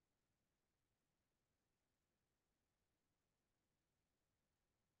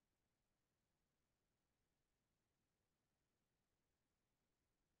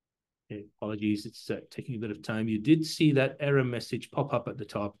okay, apologies, it's taking a bit of time. You did see that error message pop up at the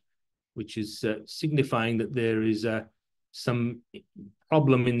top, which is signifying that there is some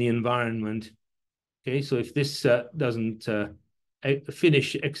problem in the environment. Okay, so if this doesn't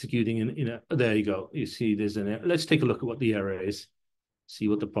finish executing there you go. You see there's an error. Let's take a look at what the error is, see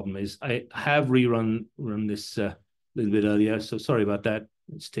what the problem is. I have run this a little bit earlier, so sorry about that.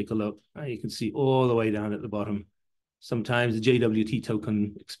 Let's take a look. You can see all the way down at the bottom. Sometimes the JWT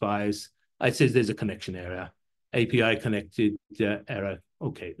token expires. It says there's a connection error, API connected error.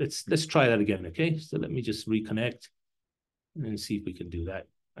 Okay, let's try that again. Okay, so let me just reconnect and see if we can do that.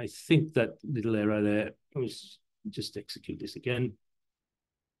 I think that little error there, let's just execute this again.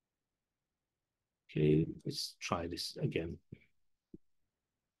 Okay, let's try this again.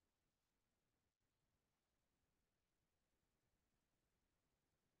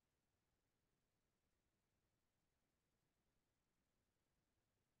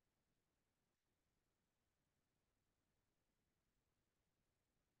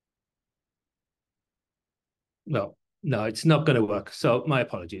 No, it's not going to work. So my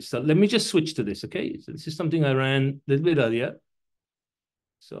apologies. So let me just switch to this, okay? So this is something I ran a little bit earlier.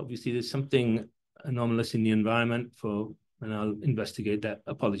 So obviously there's something anomalous in the environment and I'll investigate that.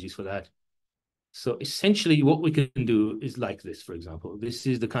 Apologies for that. So essentially what we can do is like this, for example. This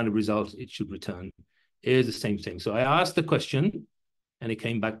is the kind of result it should return. Here's the same thing. So I asked the question and it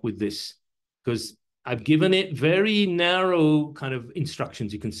came back with this because I've given it very narrow kind of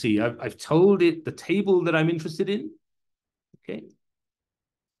instructions. You can see I've told it the table that I'm interested in. Okay.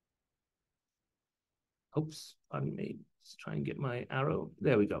 Oops, pardon me. Let's try and get my arrow.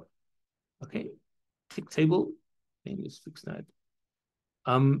 There we go. Okay. Tick table. Okay, let's fix that.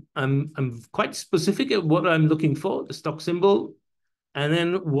 I'm quite specific at what I'm looking for, the stock symbol, and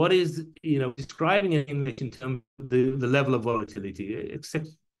then what is describing an image in terms of the level of volatility, except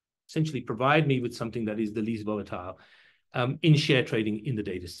essentially provide me with something that is the least volatile in share trading in the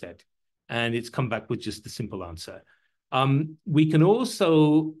data set. And it's come back with just the simple answer. We can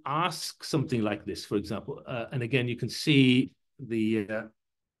also ask something like this, for example, and again, you can see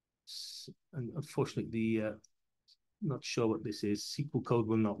unfortunately, not sure what this is. SQL code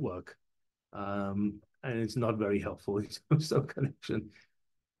will not work. And it's not very helpful in terms of connection.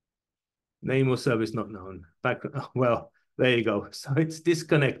 Name or service not known. Background. Well, there you go. So it's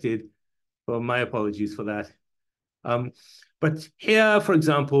disconnected. Well, my apologies for that. But here, for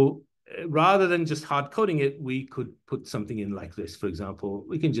example, rather than just hard coding it, we could put something in like this. For example,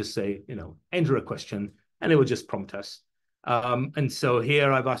 we can just say, enter a question, and it will just prompt us. And so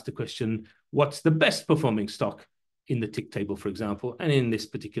here I've asked the question, what's the best performing stock in the tick table, for example? And in this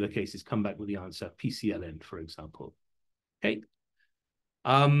particular case, it's come back with the answer, PCLN, for example. Okay.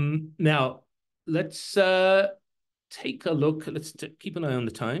 Now, let's take a look. Let's keep an eye on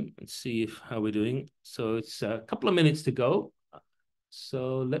the time and see how we're doing. So it's a couple of minutes to go.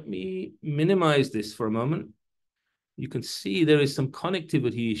 So let me minimize this for a moment. You can see there is some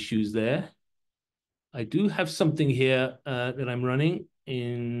connectivity issues there. I do have something here that I'm running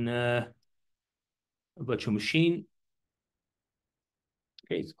in a virtual machine.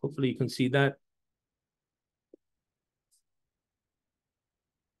 Okay, so hopefully you can see that.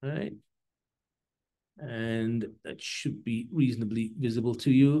 All right. And that should be reasonably visible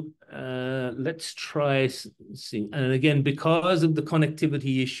to you. Let's try seeing. And again, because of the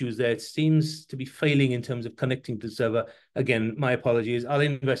connectivity issues there, it seems to be failing in terms of connecting to the server. Again, my apologies. I'll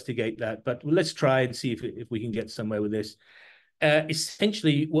investigate that, but let's try and see if we can get somewhere with this.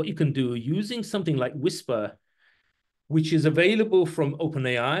 Essentially, what you can do using something like Whisper, which is available from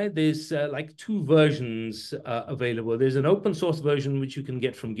OpenAI. There's like two versions available. There's an open source version, which you can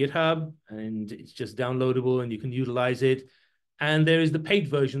get from GitHub, and it's just downloadable and you can utilize it. And there is the paid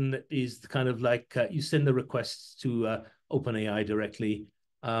version that is kind of like you send the requests to OpenAI directly.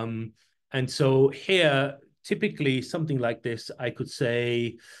 And so here, typically something like this, I could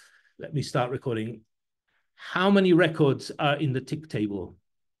say, let me start recording. How many records are in the tick table?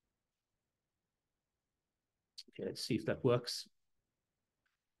 Okay, let's see if that works.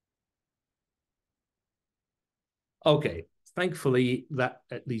 Okay, thankfully that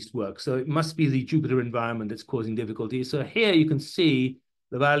at least works. So it must be the Jupyter environment that's causing difficulty. So here you can see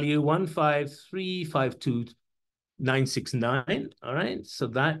the value 15352,969. All right, so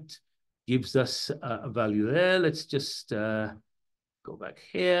that gives us a value there. Let's just go back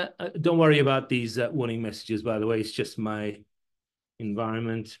here. Don't worry about these warning messages, by the way. It's just my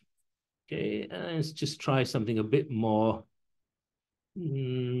environment. Okay, let's just try something a bit more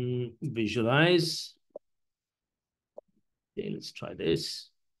visualize. Okay, let's try this.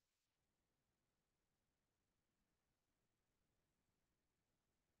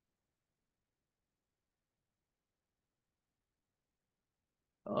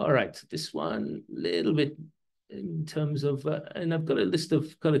 All right, this one a little bit in terms of, and I've got a list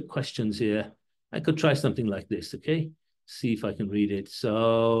of kind of questions here. I could try something like this, okay? See if I can read it.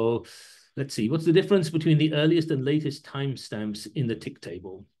 So let's see, what's the difference between the earliest and latest timestamps in the tick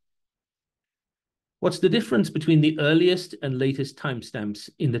table? What's the difference between the earliest and latest timestamps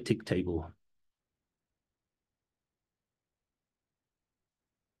in the tick table?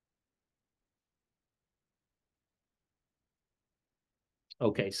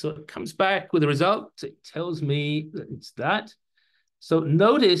 Okay, so it comes back with a result. It tells me that it's that. So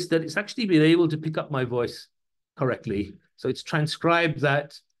notice that it's actually been able to pick up my voice correctly. So it's transcribed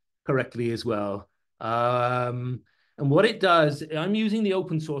that correctly as well. And what it does, I'm using the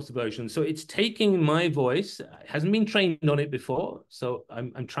open source version. So it's taking my voice, it hasn't been trained on it before. So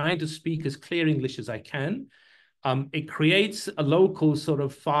I'm trying to speak as clear English as I can. It creates a local sort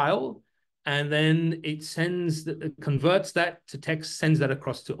of file, and then it converts that to text, sends that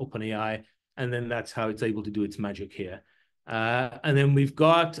across to OpenAI, and then that's how it's able to do its magic here. And then we've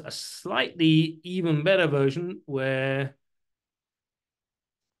got a slightly even better version where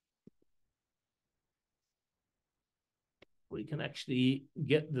we can actually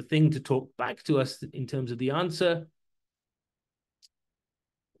get the thing to talk back to us in terms of the answer.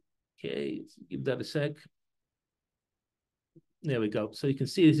 Okay, give that a sec. There we go. So you can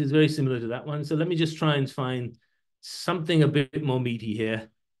see this is very similar to that one. So let me just try and find something a bit more meaty here.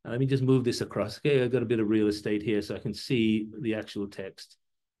 Let me just move this across. Okay, I've got a bit of real estate here so I can see the actual text.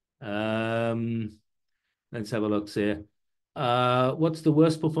 Let's have a look here. What's the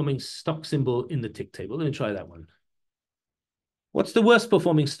worst performing stock symbol in the tick table? Let me try that one. What's the worst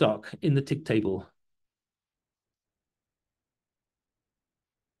performing stock in the tick table?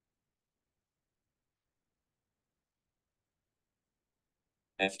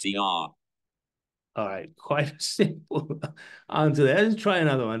 FTR. All right, quite a simple answer there. Let's try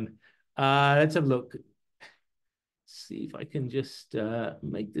another one. Let's have a look. See if I can just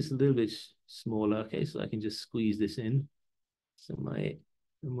make this a little bit smaller. Okay, so I can just squeeze this in. So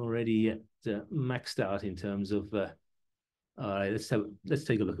I'm already at maxed out in terms of. All right, let's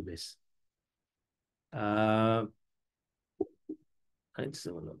take a look at this. Let's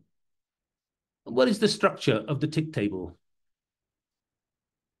have a look. What is the structure of the tick table?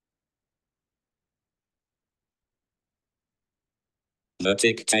 The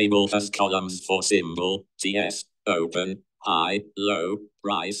tick table has columns for symbol, TS, open, high, low,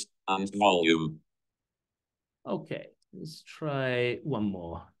 price, and volume. Okay, let's try one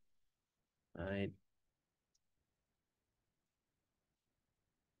more. All right.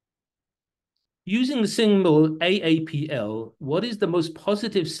 Using the symbol AAPL, what is the most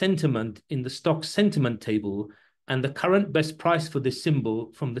positive sentiment in the stock sentiment table and the current best price for this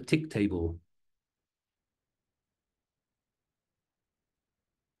symbol from the tick table?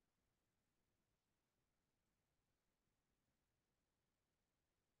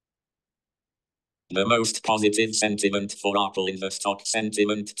 The most positive sentiment for Apple in the stock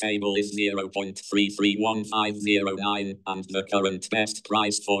sentiment table is 0.331509, and the current best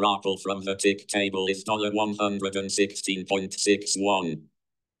price for Apple from the tick table is $116.61.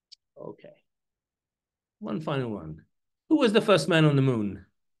 Okay. One final one. Who was the first man on the moon?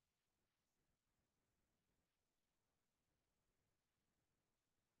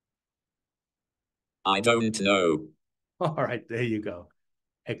 I don't know. All right, there you go.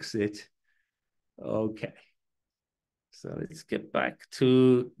 Exit. Okay. So let's get back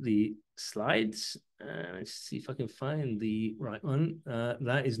to the slides. Let's see if I can find the right one.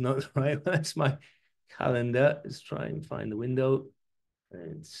 That is not the right one. That's my calendar. Let's try and find the window.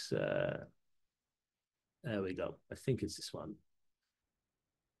 It's there we go. I think it's this one.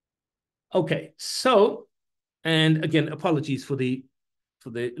 Okay, so, and again, apologies for the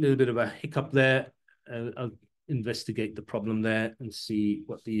little bit of a hiccup there. I'll investigate the problem there and see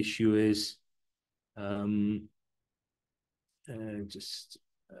what the issue is. Just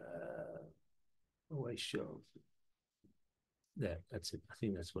always show. There, that's it. I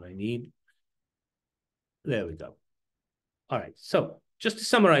think that's what I need. There we go. All right, so just to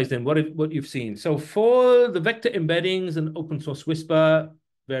summarize then what you've seen. So for the vector embeddings and open source Whisper,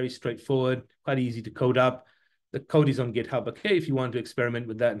 very straightforward, quite easy to code up. The code is on GitHub. Okay, if you want to experiment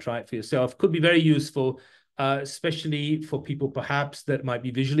with that and try it for yourself, could be very useful, especially for people perhaps that might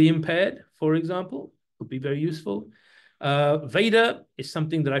be visually impaired, for example, would be very useful. Vader is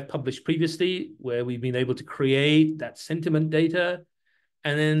something that I've published previously, where we've been able to create that sentiment data.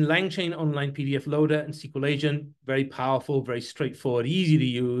 And then LangChain Online PDF Loader and SQL Agent, very powerful, very straightforward, easy to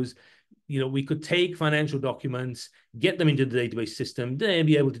use. You know, we could take financial documents, get them into the database system, then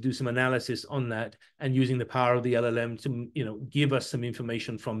be able to do some analysis on that, and using the power of the LLM to, you know, give us some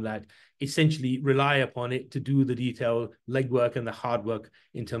information from that, essentially rely upon it to do the detailed legwork and the hard work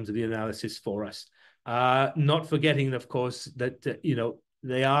in terms of the analysis for us. Not forgetting, of course, that, you know,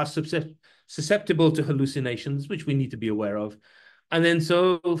 they are susceptible to hallucinations, which we need to be aware of. And then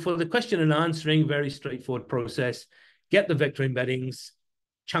so for the question and answering, very straightforward process, get the vector embeddings,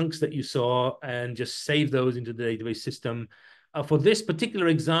 chunks that you saw, and just save those into the database system. For this particular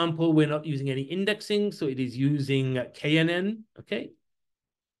example, we're not using any indexing, so it is using KNN, okay?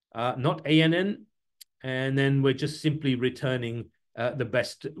 Not ANN. And then we're just simply returning the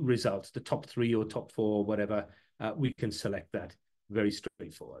best results, the top 3 or top 4, whatever. We can select that. Very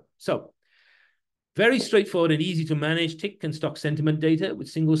straightforward. So very straightforward and easy to manage tick and stock sentiment data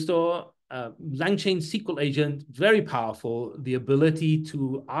with SingleStore. LangChain SQL Agent, very powerful. The ability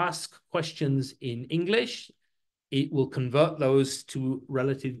to ask questions in English. It will convert those to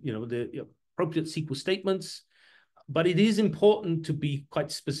relative, you know, the appropriate SQL statements. But it is important to be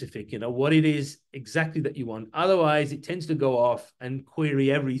quite specific, you know, what it is exactly that you want. Otherwise, it tends to go off and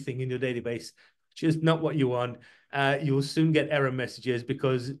query everything in your database, which is not what you want. You'll soon get error messages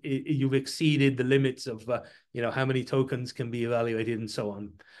because you've exceeded the limits of, you know, how many tokens can be evaluated and so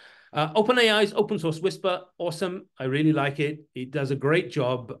on. OpenAI's open source Whisper, awesome. I really like it. It does a great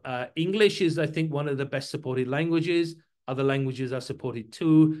job. English is, I think, one of the best supported languages. Other languages are supported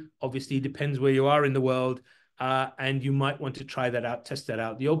too. Obviously, it depends where you are in the world. And you might want to try that out, test that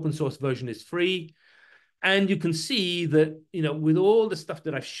out. The open source version is free. And you can see that, you know, with all the stuff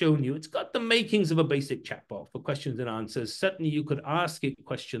that I've shown you, it's got the makings of a basic chatbot for questions and answers. Certainly, you could ask it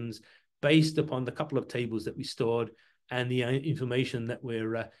questions based upon the couple of tables that we stored and the information that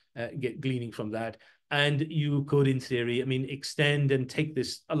we're gleaning from that. And you could, in theory, I mean, extend and take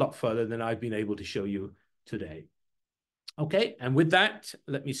this a lot further than I've been able to show you today. Okay, and with that,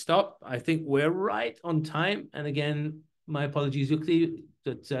 let me stop. I think we're right on time. And again, my apologies, Yukti,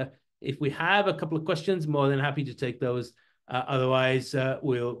 that if we have a couple of questions, more than happy to take those. Otherwise,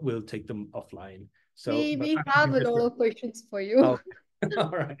 we'll take them offline. So we have a lot of questions for you. Oh, all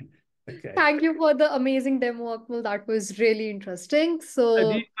right. Okay. Thank you for the amazing demo, Akmal. That was really interesting.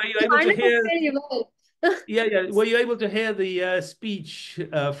 So are you able to hear? very well. Yeah. Were you able to hear the speech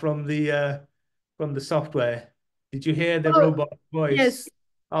from the software? Did you hear the robot voice? Yes.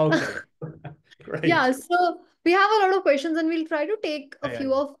 Okay. Great. Yeah, so we have a lot of questions and we'll try to take a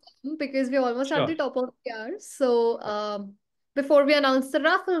few of them because we're almost at the top of the hour. So before we announce the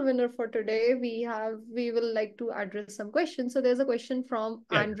raffle winner for today, we will like to address some questions. So there's a question from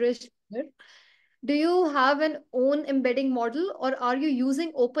Andres. Do you have an own embedding model or are you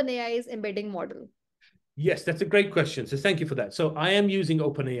using OpenAI's embedding model? Yes, that's a great question. So thank you for that. So I am using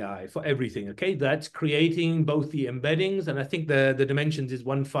OpenAI for everything. Okay, that's creating both the embeddings, and I think the dimensions is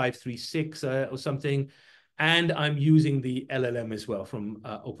 1536 or something. And I'm using the LLM as well from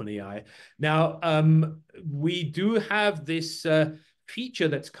OpenAI. Now, we do have this feature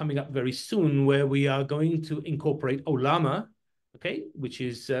that's coming up very soon where we are going to incorporate Olama, okay, which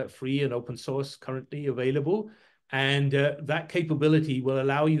is free and open source currently available. And that capability will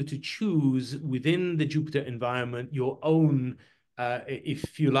allow you to choose within the Jupyter environment your own,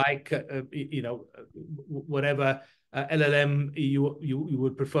 if you like, whatever LLM you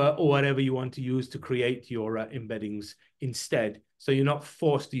would prefer, or whatever you want to use to create your embeddings instead. So you're not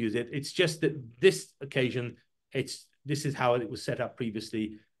forced to use it. It's just that this occasion, this is how it was set up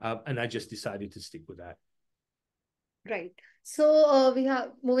previously, and I just decided to stick with that. Right. So we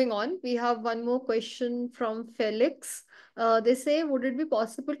have moving on. We have one more question from Felix. They say, would it be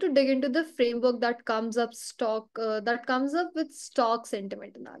possible to dig into the framework that comes up with stock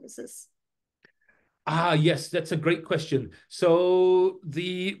sentiment analysis? Yes, that's a great question. So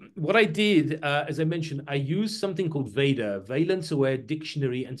what I did, as I mentioned, I used something called VADA, Valence Aware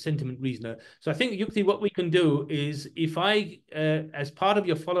Dictionary and Sentiment Reasoner. So I think, Yukti, what we can do is if as part of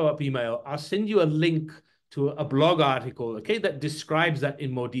your follow-up email, I'll send you a link to a blog article, okay, that describes that in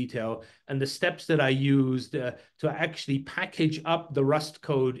more detail and the steps that I used to actually package up the Rust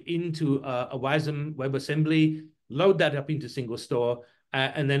code into a WASM WebAssembly, load that up into SingleStore,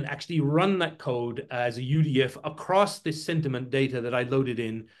 and then actually run that code as a UDF across this sentiment data that I loaded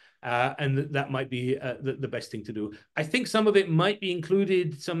in. And that might be the best thing to do. I think some of it might be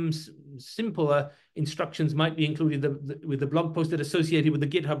included, some simpler instructions might be included with the blog post that associated with the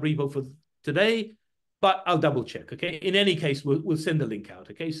GitHub repo for today, but I'll double check, okay? In any case, we'll send a link out,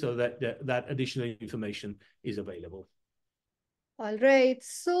 okay? So that additional information is available. All right.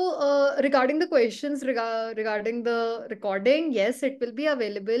 So regarding the questions regarding the recording, yes, it will be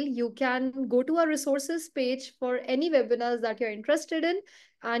available. You can go to our resources page for any webinars that you're interested in,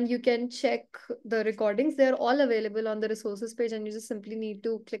 and you can check the recordings. They're all available on the resources page, and you just simply need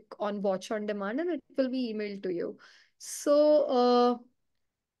to click on watch on demand and it will be emailed to you. So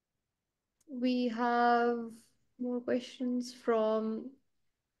we have more questions from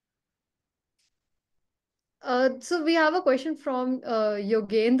so we have a question from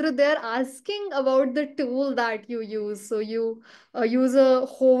Yogendra. They're asking about the tool that you use. So you use a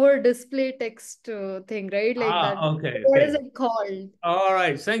hover display text thing, right? Like that. Okay, What is okay. it called? All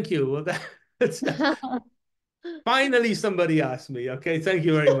right, thank you. Well, that's finally somebody asked me. Okay, thank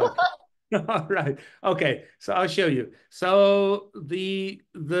you very much. All right. Okay, so I'll show you. So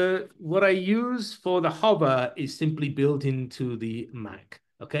what I use for the hover is simply built into the Mac.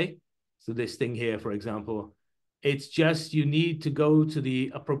 Okay, so this thing here, for example, it's just you need to go to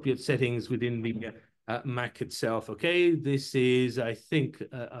the appropriate settings within the Mac itself. Okay, this is, I think,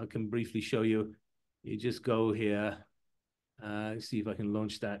 I can briefly show you. You just go here. See if I can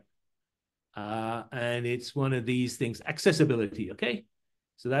launch that. And it's one of these things, accessibility. Okay.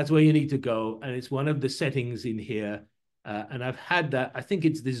 So that's where you need to go. And it's one of the settings in here. And I've had that. I think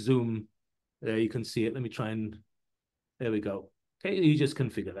it's the zoom. There you can see it. Let me try and, there we go. Okay, you just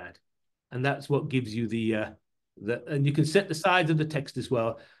configure that. And that's what gives you and you can set the size of the text as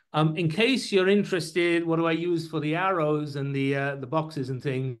well. In case you're interested, what do I use for the arrows and the boxes and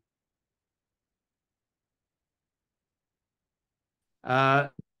things? Demo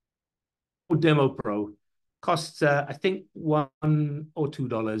Pro costs, I think, $1 or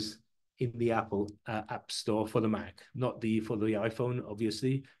 $2 in the Apple App Store for the Mac, not for the iPhone,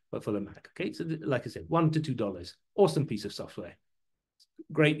 obviously, but for the Mac. Okay, so like I said, $1 to $2. Awesome piece of software.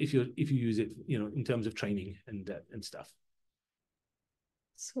 Great if you use it, in terms of training and stuff.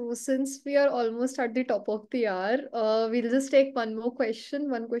 So since we are almost at the top of the hour, we'll just take one more question.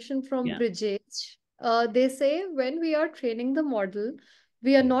 One question from Brijesh. They say when we are training the model,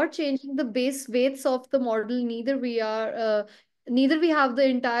 we are not changing the base weights of the model. Neither we have the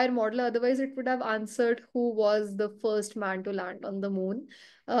entire model. Otherwise, it would have answered who was the first man to land on the moon.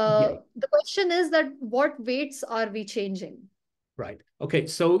 The question is that what weights are we changing? Right. Okay.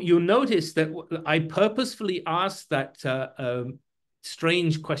 So you'll notice that I purposefully asked that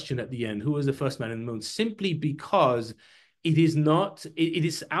strange question at the end, who was the first man on the moon, simply because it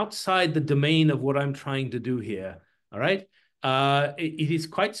is outside the domain of what I'm trying to do here. All right. It is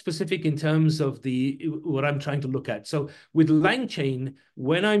quite specific in terms of what I'm trying to look at. So with LangChain,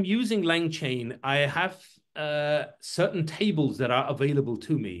 when I'm using LangChain, I have certain tables that are available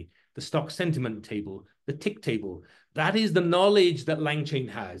to me. The stock sentiment table, the tick table. That is the knowledge that LangChain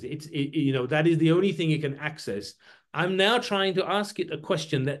has. That is the only thing it can access. I'm now trying to ask it a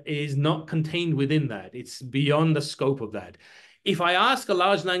question that is not contained within that. It's beyond the scope of that. If I ask a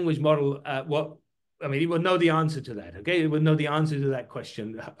large language model I mean, it will know the answer to that, okay? It will know the answer to that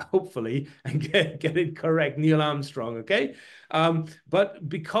question, hopefully, and get it correct, Neil Armstrong, okay? But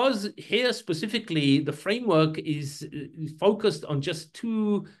because here specifically, the framework is focused on just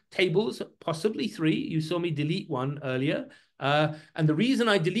 2 tables, possibly 3. You saw me delete one earlier. And the reason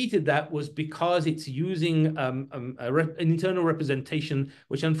I deleted that was because it's using an internal representation,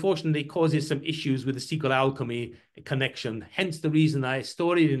 which unfortunately causes some issues with the SQL Alchemy connection. Hence the reason I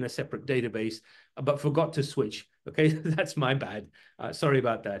stored it in a separate database, but forgot to switch. Okay, that's my bad. Sorry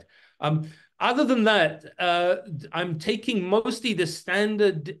about that. Other than that, I'm taking mostly the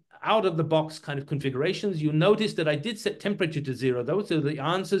standard out-of-the-box kind of configurations. You notice that I did set temperature to 0, though, so the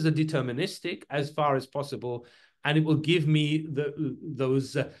answers are deterministic as far as possible, and it will give me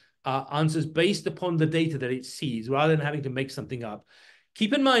those answers based upon the data that it sees, rather than having to make something up.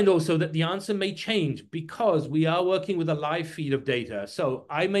 Keep in mind also that the answer may change because we are working with a live feed of data. So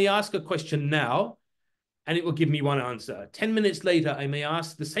I may ask a question now, and it will give me one answer. 10 minutes later, I may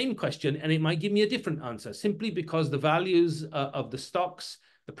ask the same question, and it might give me a different answer, simply because the values of the stocks,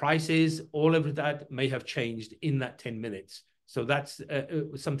 the prices, all of that may have changed in that 10 minutes. So that's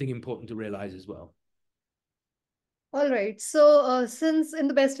something important to realize as well. All right. So, since in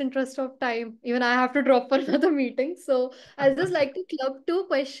the best interest of time, even I have to drop for another meeting. So, I'll just like to club 2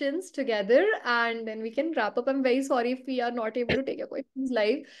 questions together and then we can wrap up. I'm very sorry if we are not able to take your questions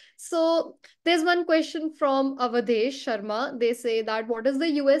live. So, there's one question from Avadesh Sharma. They say that what is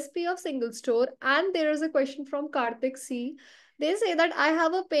the USP of SingleStore? And there is a question from Karthik C. They say that I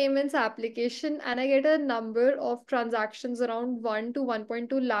have a payments application and I get a number of transactions around 1 to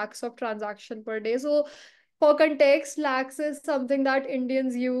 1.2 lakhs of transaction per day. So, for context, lakhs is something that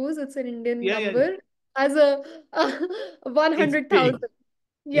Indians use. It's an Indian Yeah, yeah. number as a It's big. 100,000.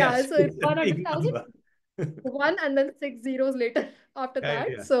 Yeah, Yes, so it's it's a big 100,000, number. one and then 6 zeros later after Yeah,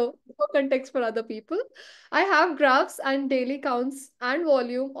 that. yeah. So for context for other people, I have graphs and daily counts and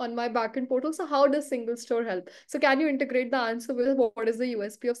volume on my backend portal. So how does SingleStore help? So can you integrate the answer with what is the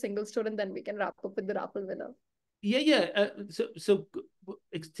USP of SingleStore, and then we can wrap up with the raffle winner. Yeah, yeah. So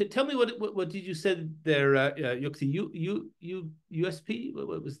tell me what did you said there, Yuxi? USP?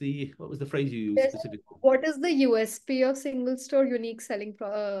 What was the phrase you used There's specifically? what is the USP of SingleStore? Unique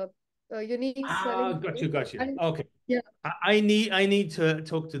Ah, selling got you, point. got you. And Okay. yeah. I need to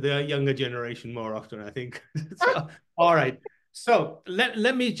talk to the younger generation more often, I think. So, all right. So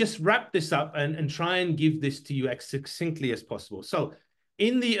let me just wrap this up and try and give this to you as succinctly as possible. So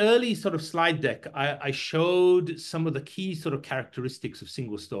in the early sort of slide deck, I showed some of the key sort of characteristics of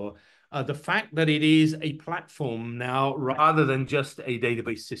SingleStore. The fact that it is a platform now rather than just a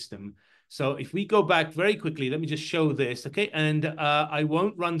database system. So if we go back very quickly, let me just show this, okay? And I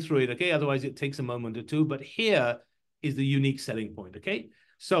won't run through it, okay? Otherwise it takes a moment or two, but here is the unique selling point, okay?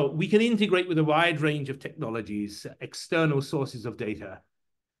 So we can integrate with a wide range of technologies, external sources of data,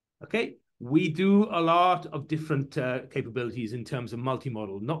 okay? We do a lot of different capabilities in terms of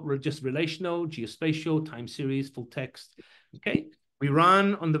multimodal, not just relational, geospatial, time series, full text, okay? We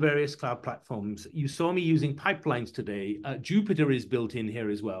run on the various cloud platforms. You saw me using pipelines today. Jupyter is built in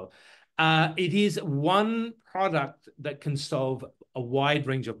here as well. It is one product that can solve a wide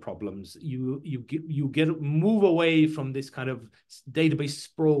range of problems. You move away from this kind of database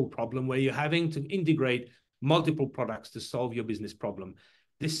sprawl problem where you're having to integrate multiple products to solve your business problem.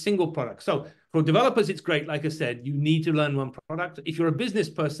 This single product. So for developers, it's great. Like I said, you need to learn one product. If you're a business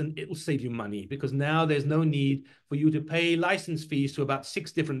person, it will save you money because now there's no need for you to pay license fees to about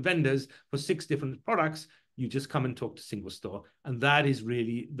 6 different vendors for 6 different products. You just come and talk to SingleStore. And that is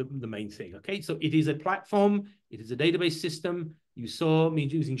really the main thing. Okay. So it is a platform. It is a database system. You saw me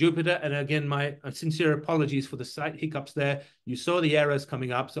using Jupyter. And again, my sincere apologies for the slight hiccups there. You saw the errors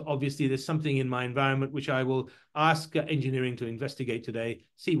coming up. So obviously there's something in my environment, which I will ask engineering to investigate today,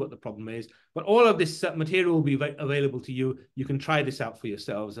 see what the problem is. But all of this material will be available to you. You can try this out for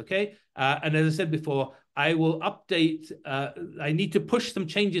yourselves. Okay. And as I said before, I will update. I need to push some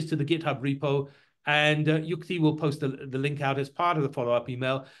changes to the GitHub repo. And Yukti will post the link out as part of the follow-up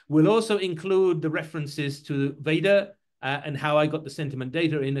email. We'll also include the references to Veda and how I got the sentiment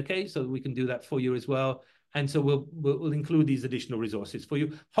data in, okay? So we can do that for you as well. And so we'll include these additional resources for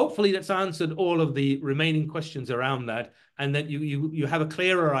you. Hopefully that's answered all of the remaining questions around that, and that you have a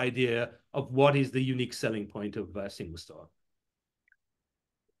clearer idea of what is the unique selling point of SingleStore.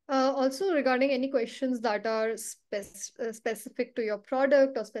 Also, regarding any questions that are specific to your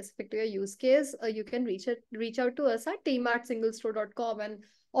product or specific to your use case, you can reach out to us at team@singlestore.com, and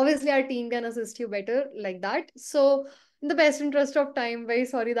obviously our team can assist you better like that. So, in the best interest of time, very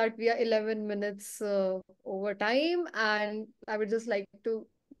sorry that we are 11 minutes over time, and I would just like to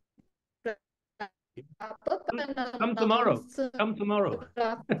wrap up and Come tomorrow. announce Come tomorrow.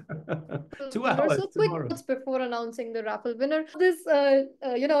 the 2 winner. hours So quick tomorrow. notes before announcing the raffle winner. This,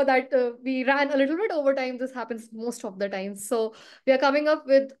 that we ran a little bit over time. This happens most of the time. So we are coming up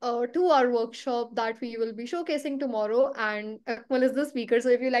with a 2-hour workshop that we will be showcasing tomorrow. And Akmal is the speaker. So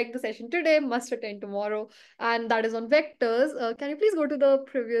if you like the session today, must attend tomorrow. And that is on vectors. Can you please go to the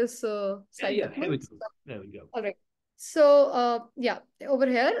previous slide, Yeah, here we Akmal? go. There we go. All right. So, yeah, over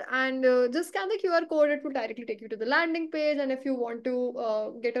here, and just scan the QR code. It will directly take you to the landing page. And if you want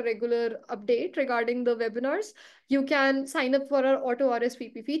to get a regular update regarding the webinars, you can sign up for our auto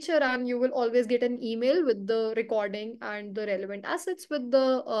RSVP feature, and you will always get an email with the recording and the relevant assets with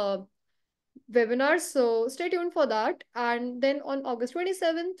the webinars. So stay tuned for that. And then on August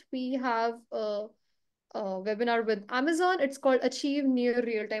 27th, we have webinar with Amazon. It's called Achieve Near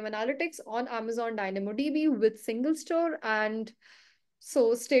Real-Time Analytics on Amazon DynamoDB with SingleStore. And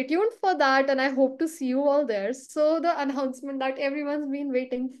so stay tuned for that. And I hope to see you all there. So the announcement that everyone's been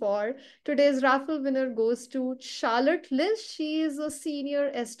waiting for. Today's raffle winner goes to Charlotte Liz. She is a senior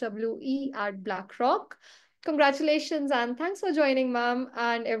SWE at BlackRock. Congratulations and thanks for joining, ma'am,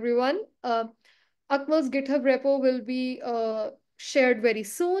 and everyone. Akmal's GitHub repo will be shared very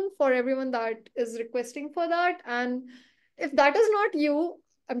soon for everyone that is requesting for that. And if that is not you,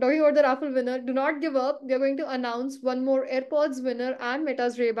 I'm talking about the raffle winner, do not give up. We are going to announce one more AirPods winner and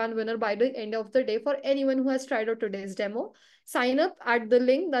Meta's Ray-Ban winner by the end of the day for anyone who has tried out today's demo. Sign up at the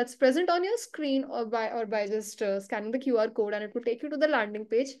link that's present on your screen or by just scanning the QR code, and it will take you to the landing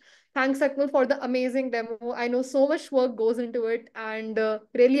page. Thanks, Akmal, for the amazing demo. I know so much work goes into it and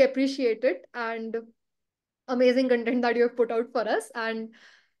really appreciate it. And amazing content that you have put out for us. And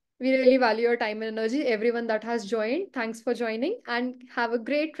we really value your time and energy. Everyone that has joined, thanks for joining and have a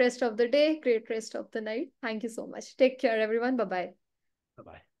great rest of the day, great rest of the night. Thank you so much. Take care, everyone. Bye bye.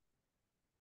 Bye-bye.